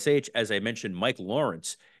WWCreative_ISH. As I mentioned, Mike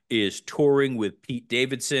Lawrence is touring with Pete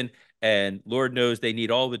Davidson, and Lord knows they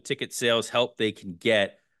need all the ticket sales help they can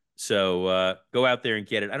get. So go out there and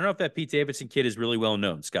get it. I don't know if that Pete Davidson kid is really well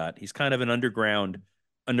known, Scott. He's kind of an underground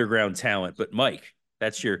talent, but Mike,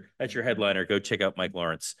 that's your headliner. Go check out Mike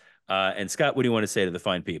Lawrence. And Scott, what do you want to say to the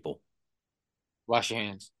fine people? Wash your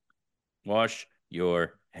hands. Wash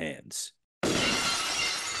your hands.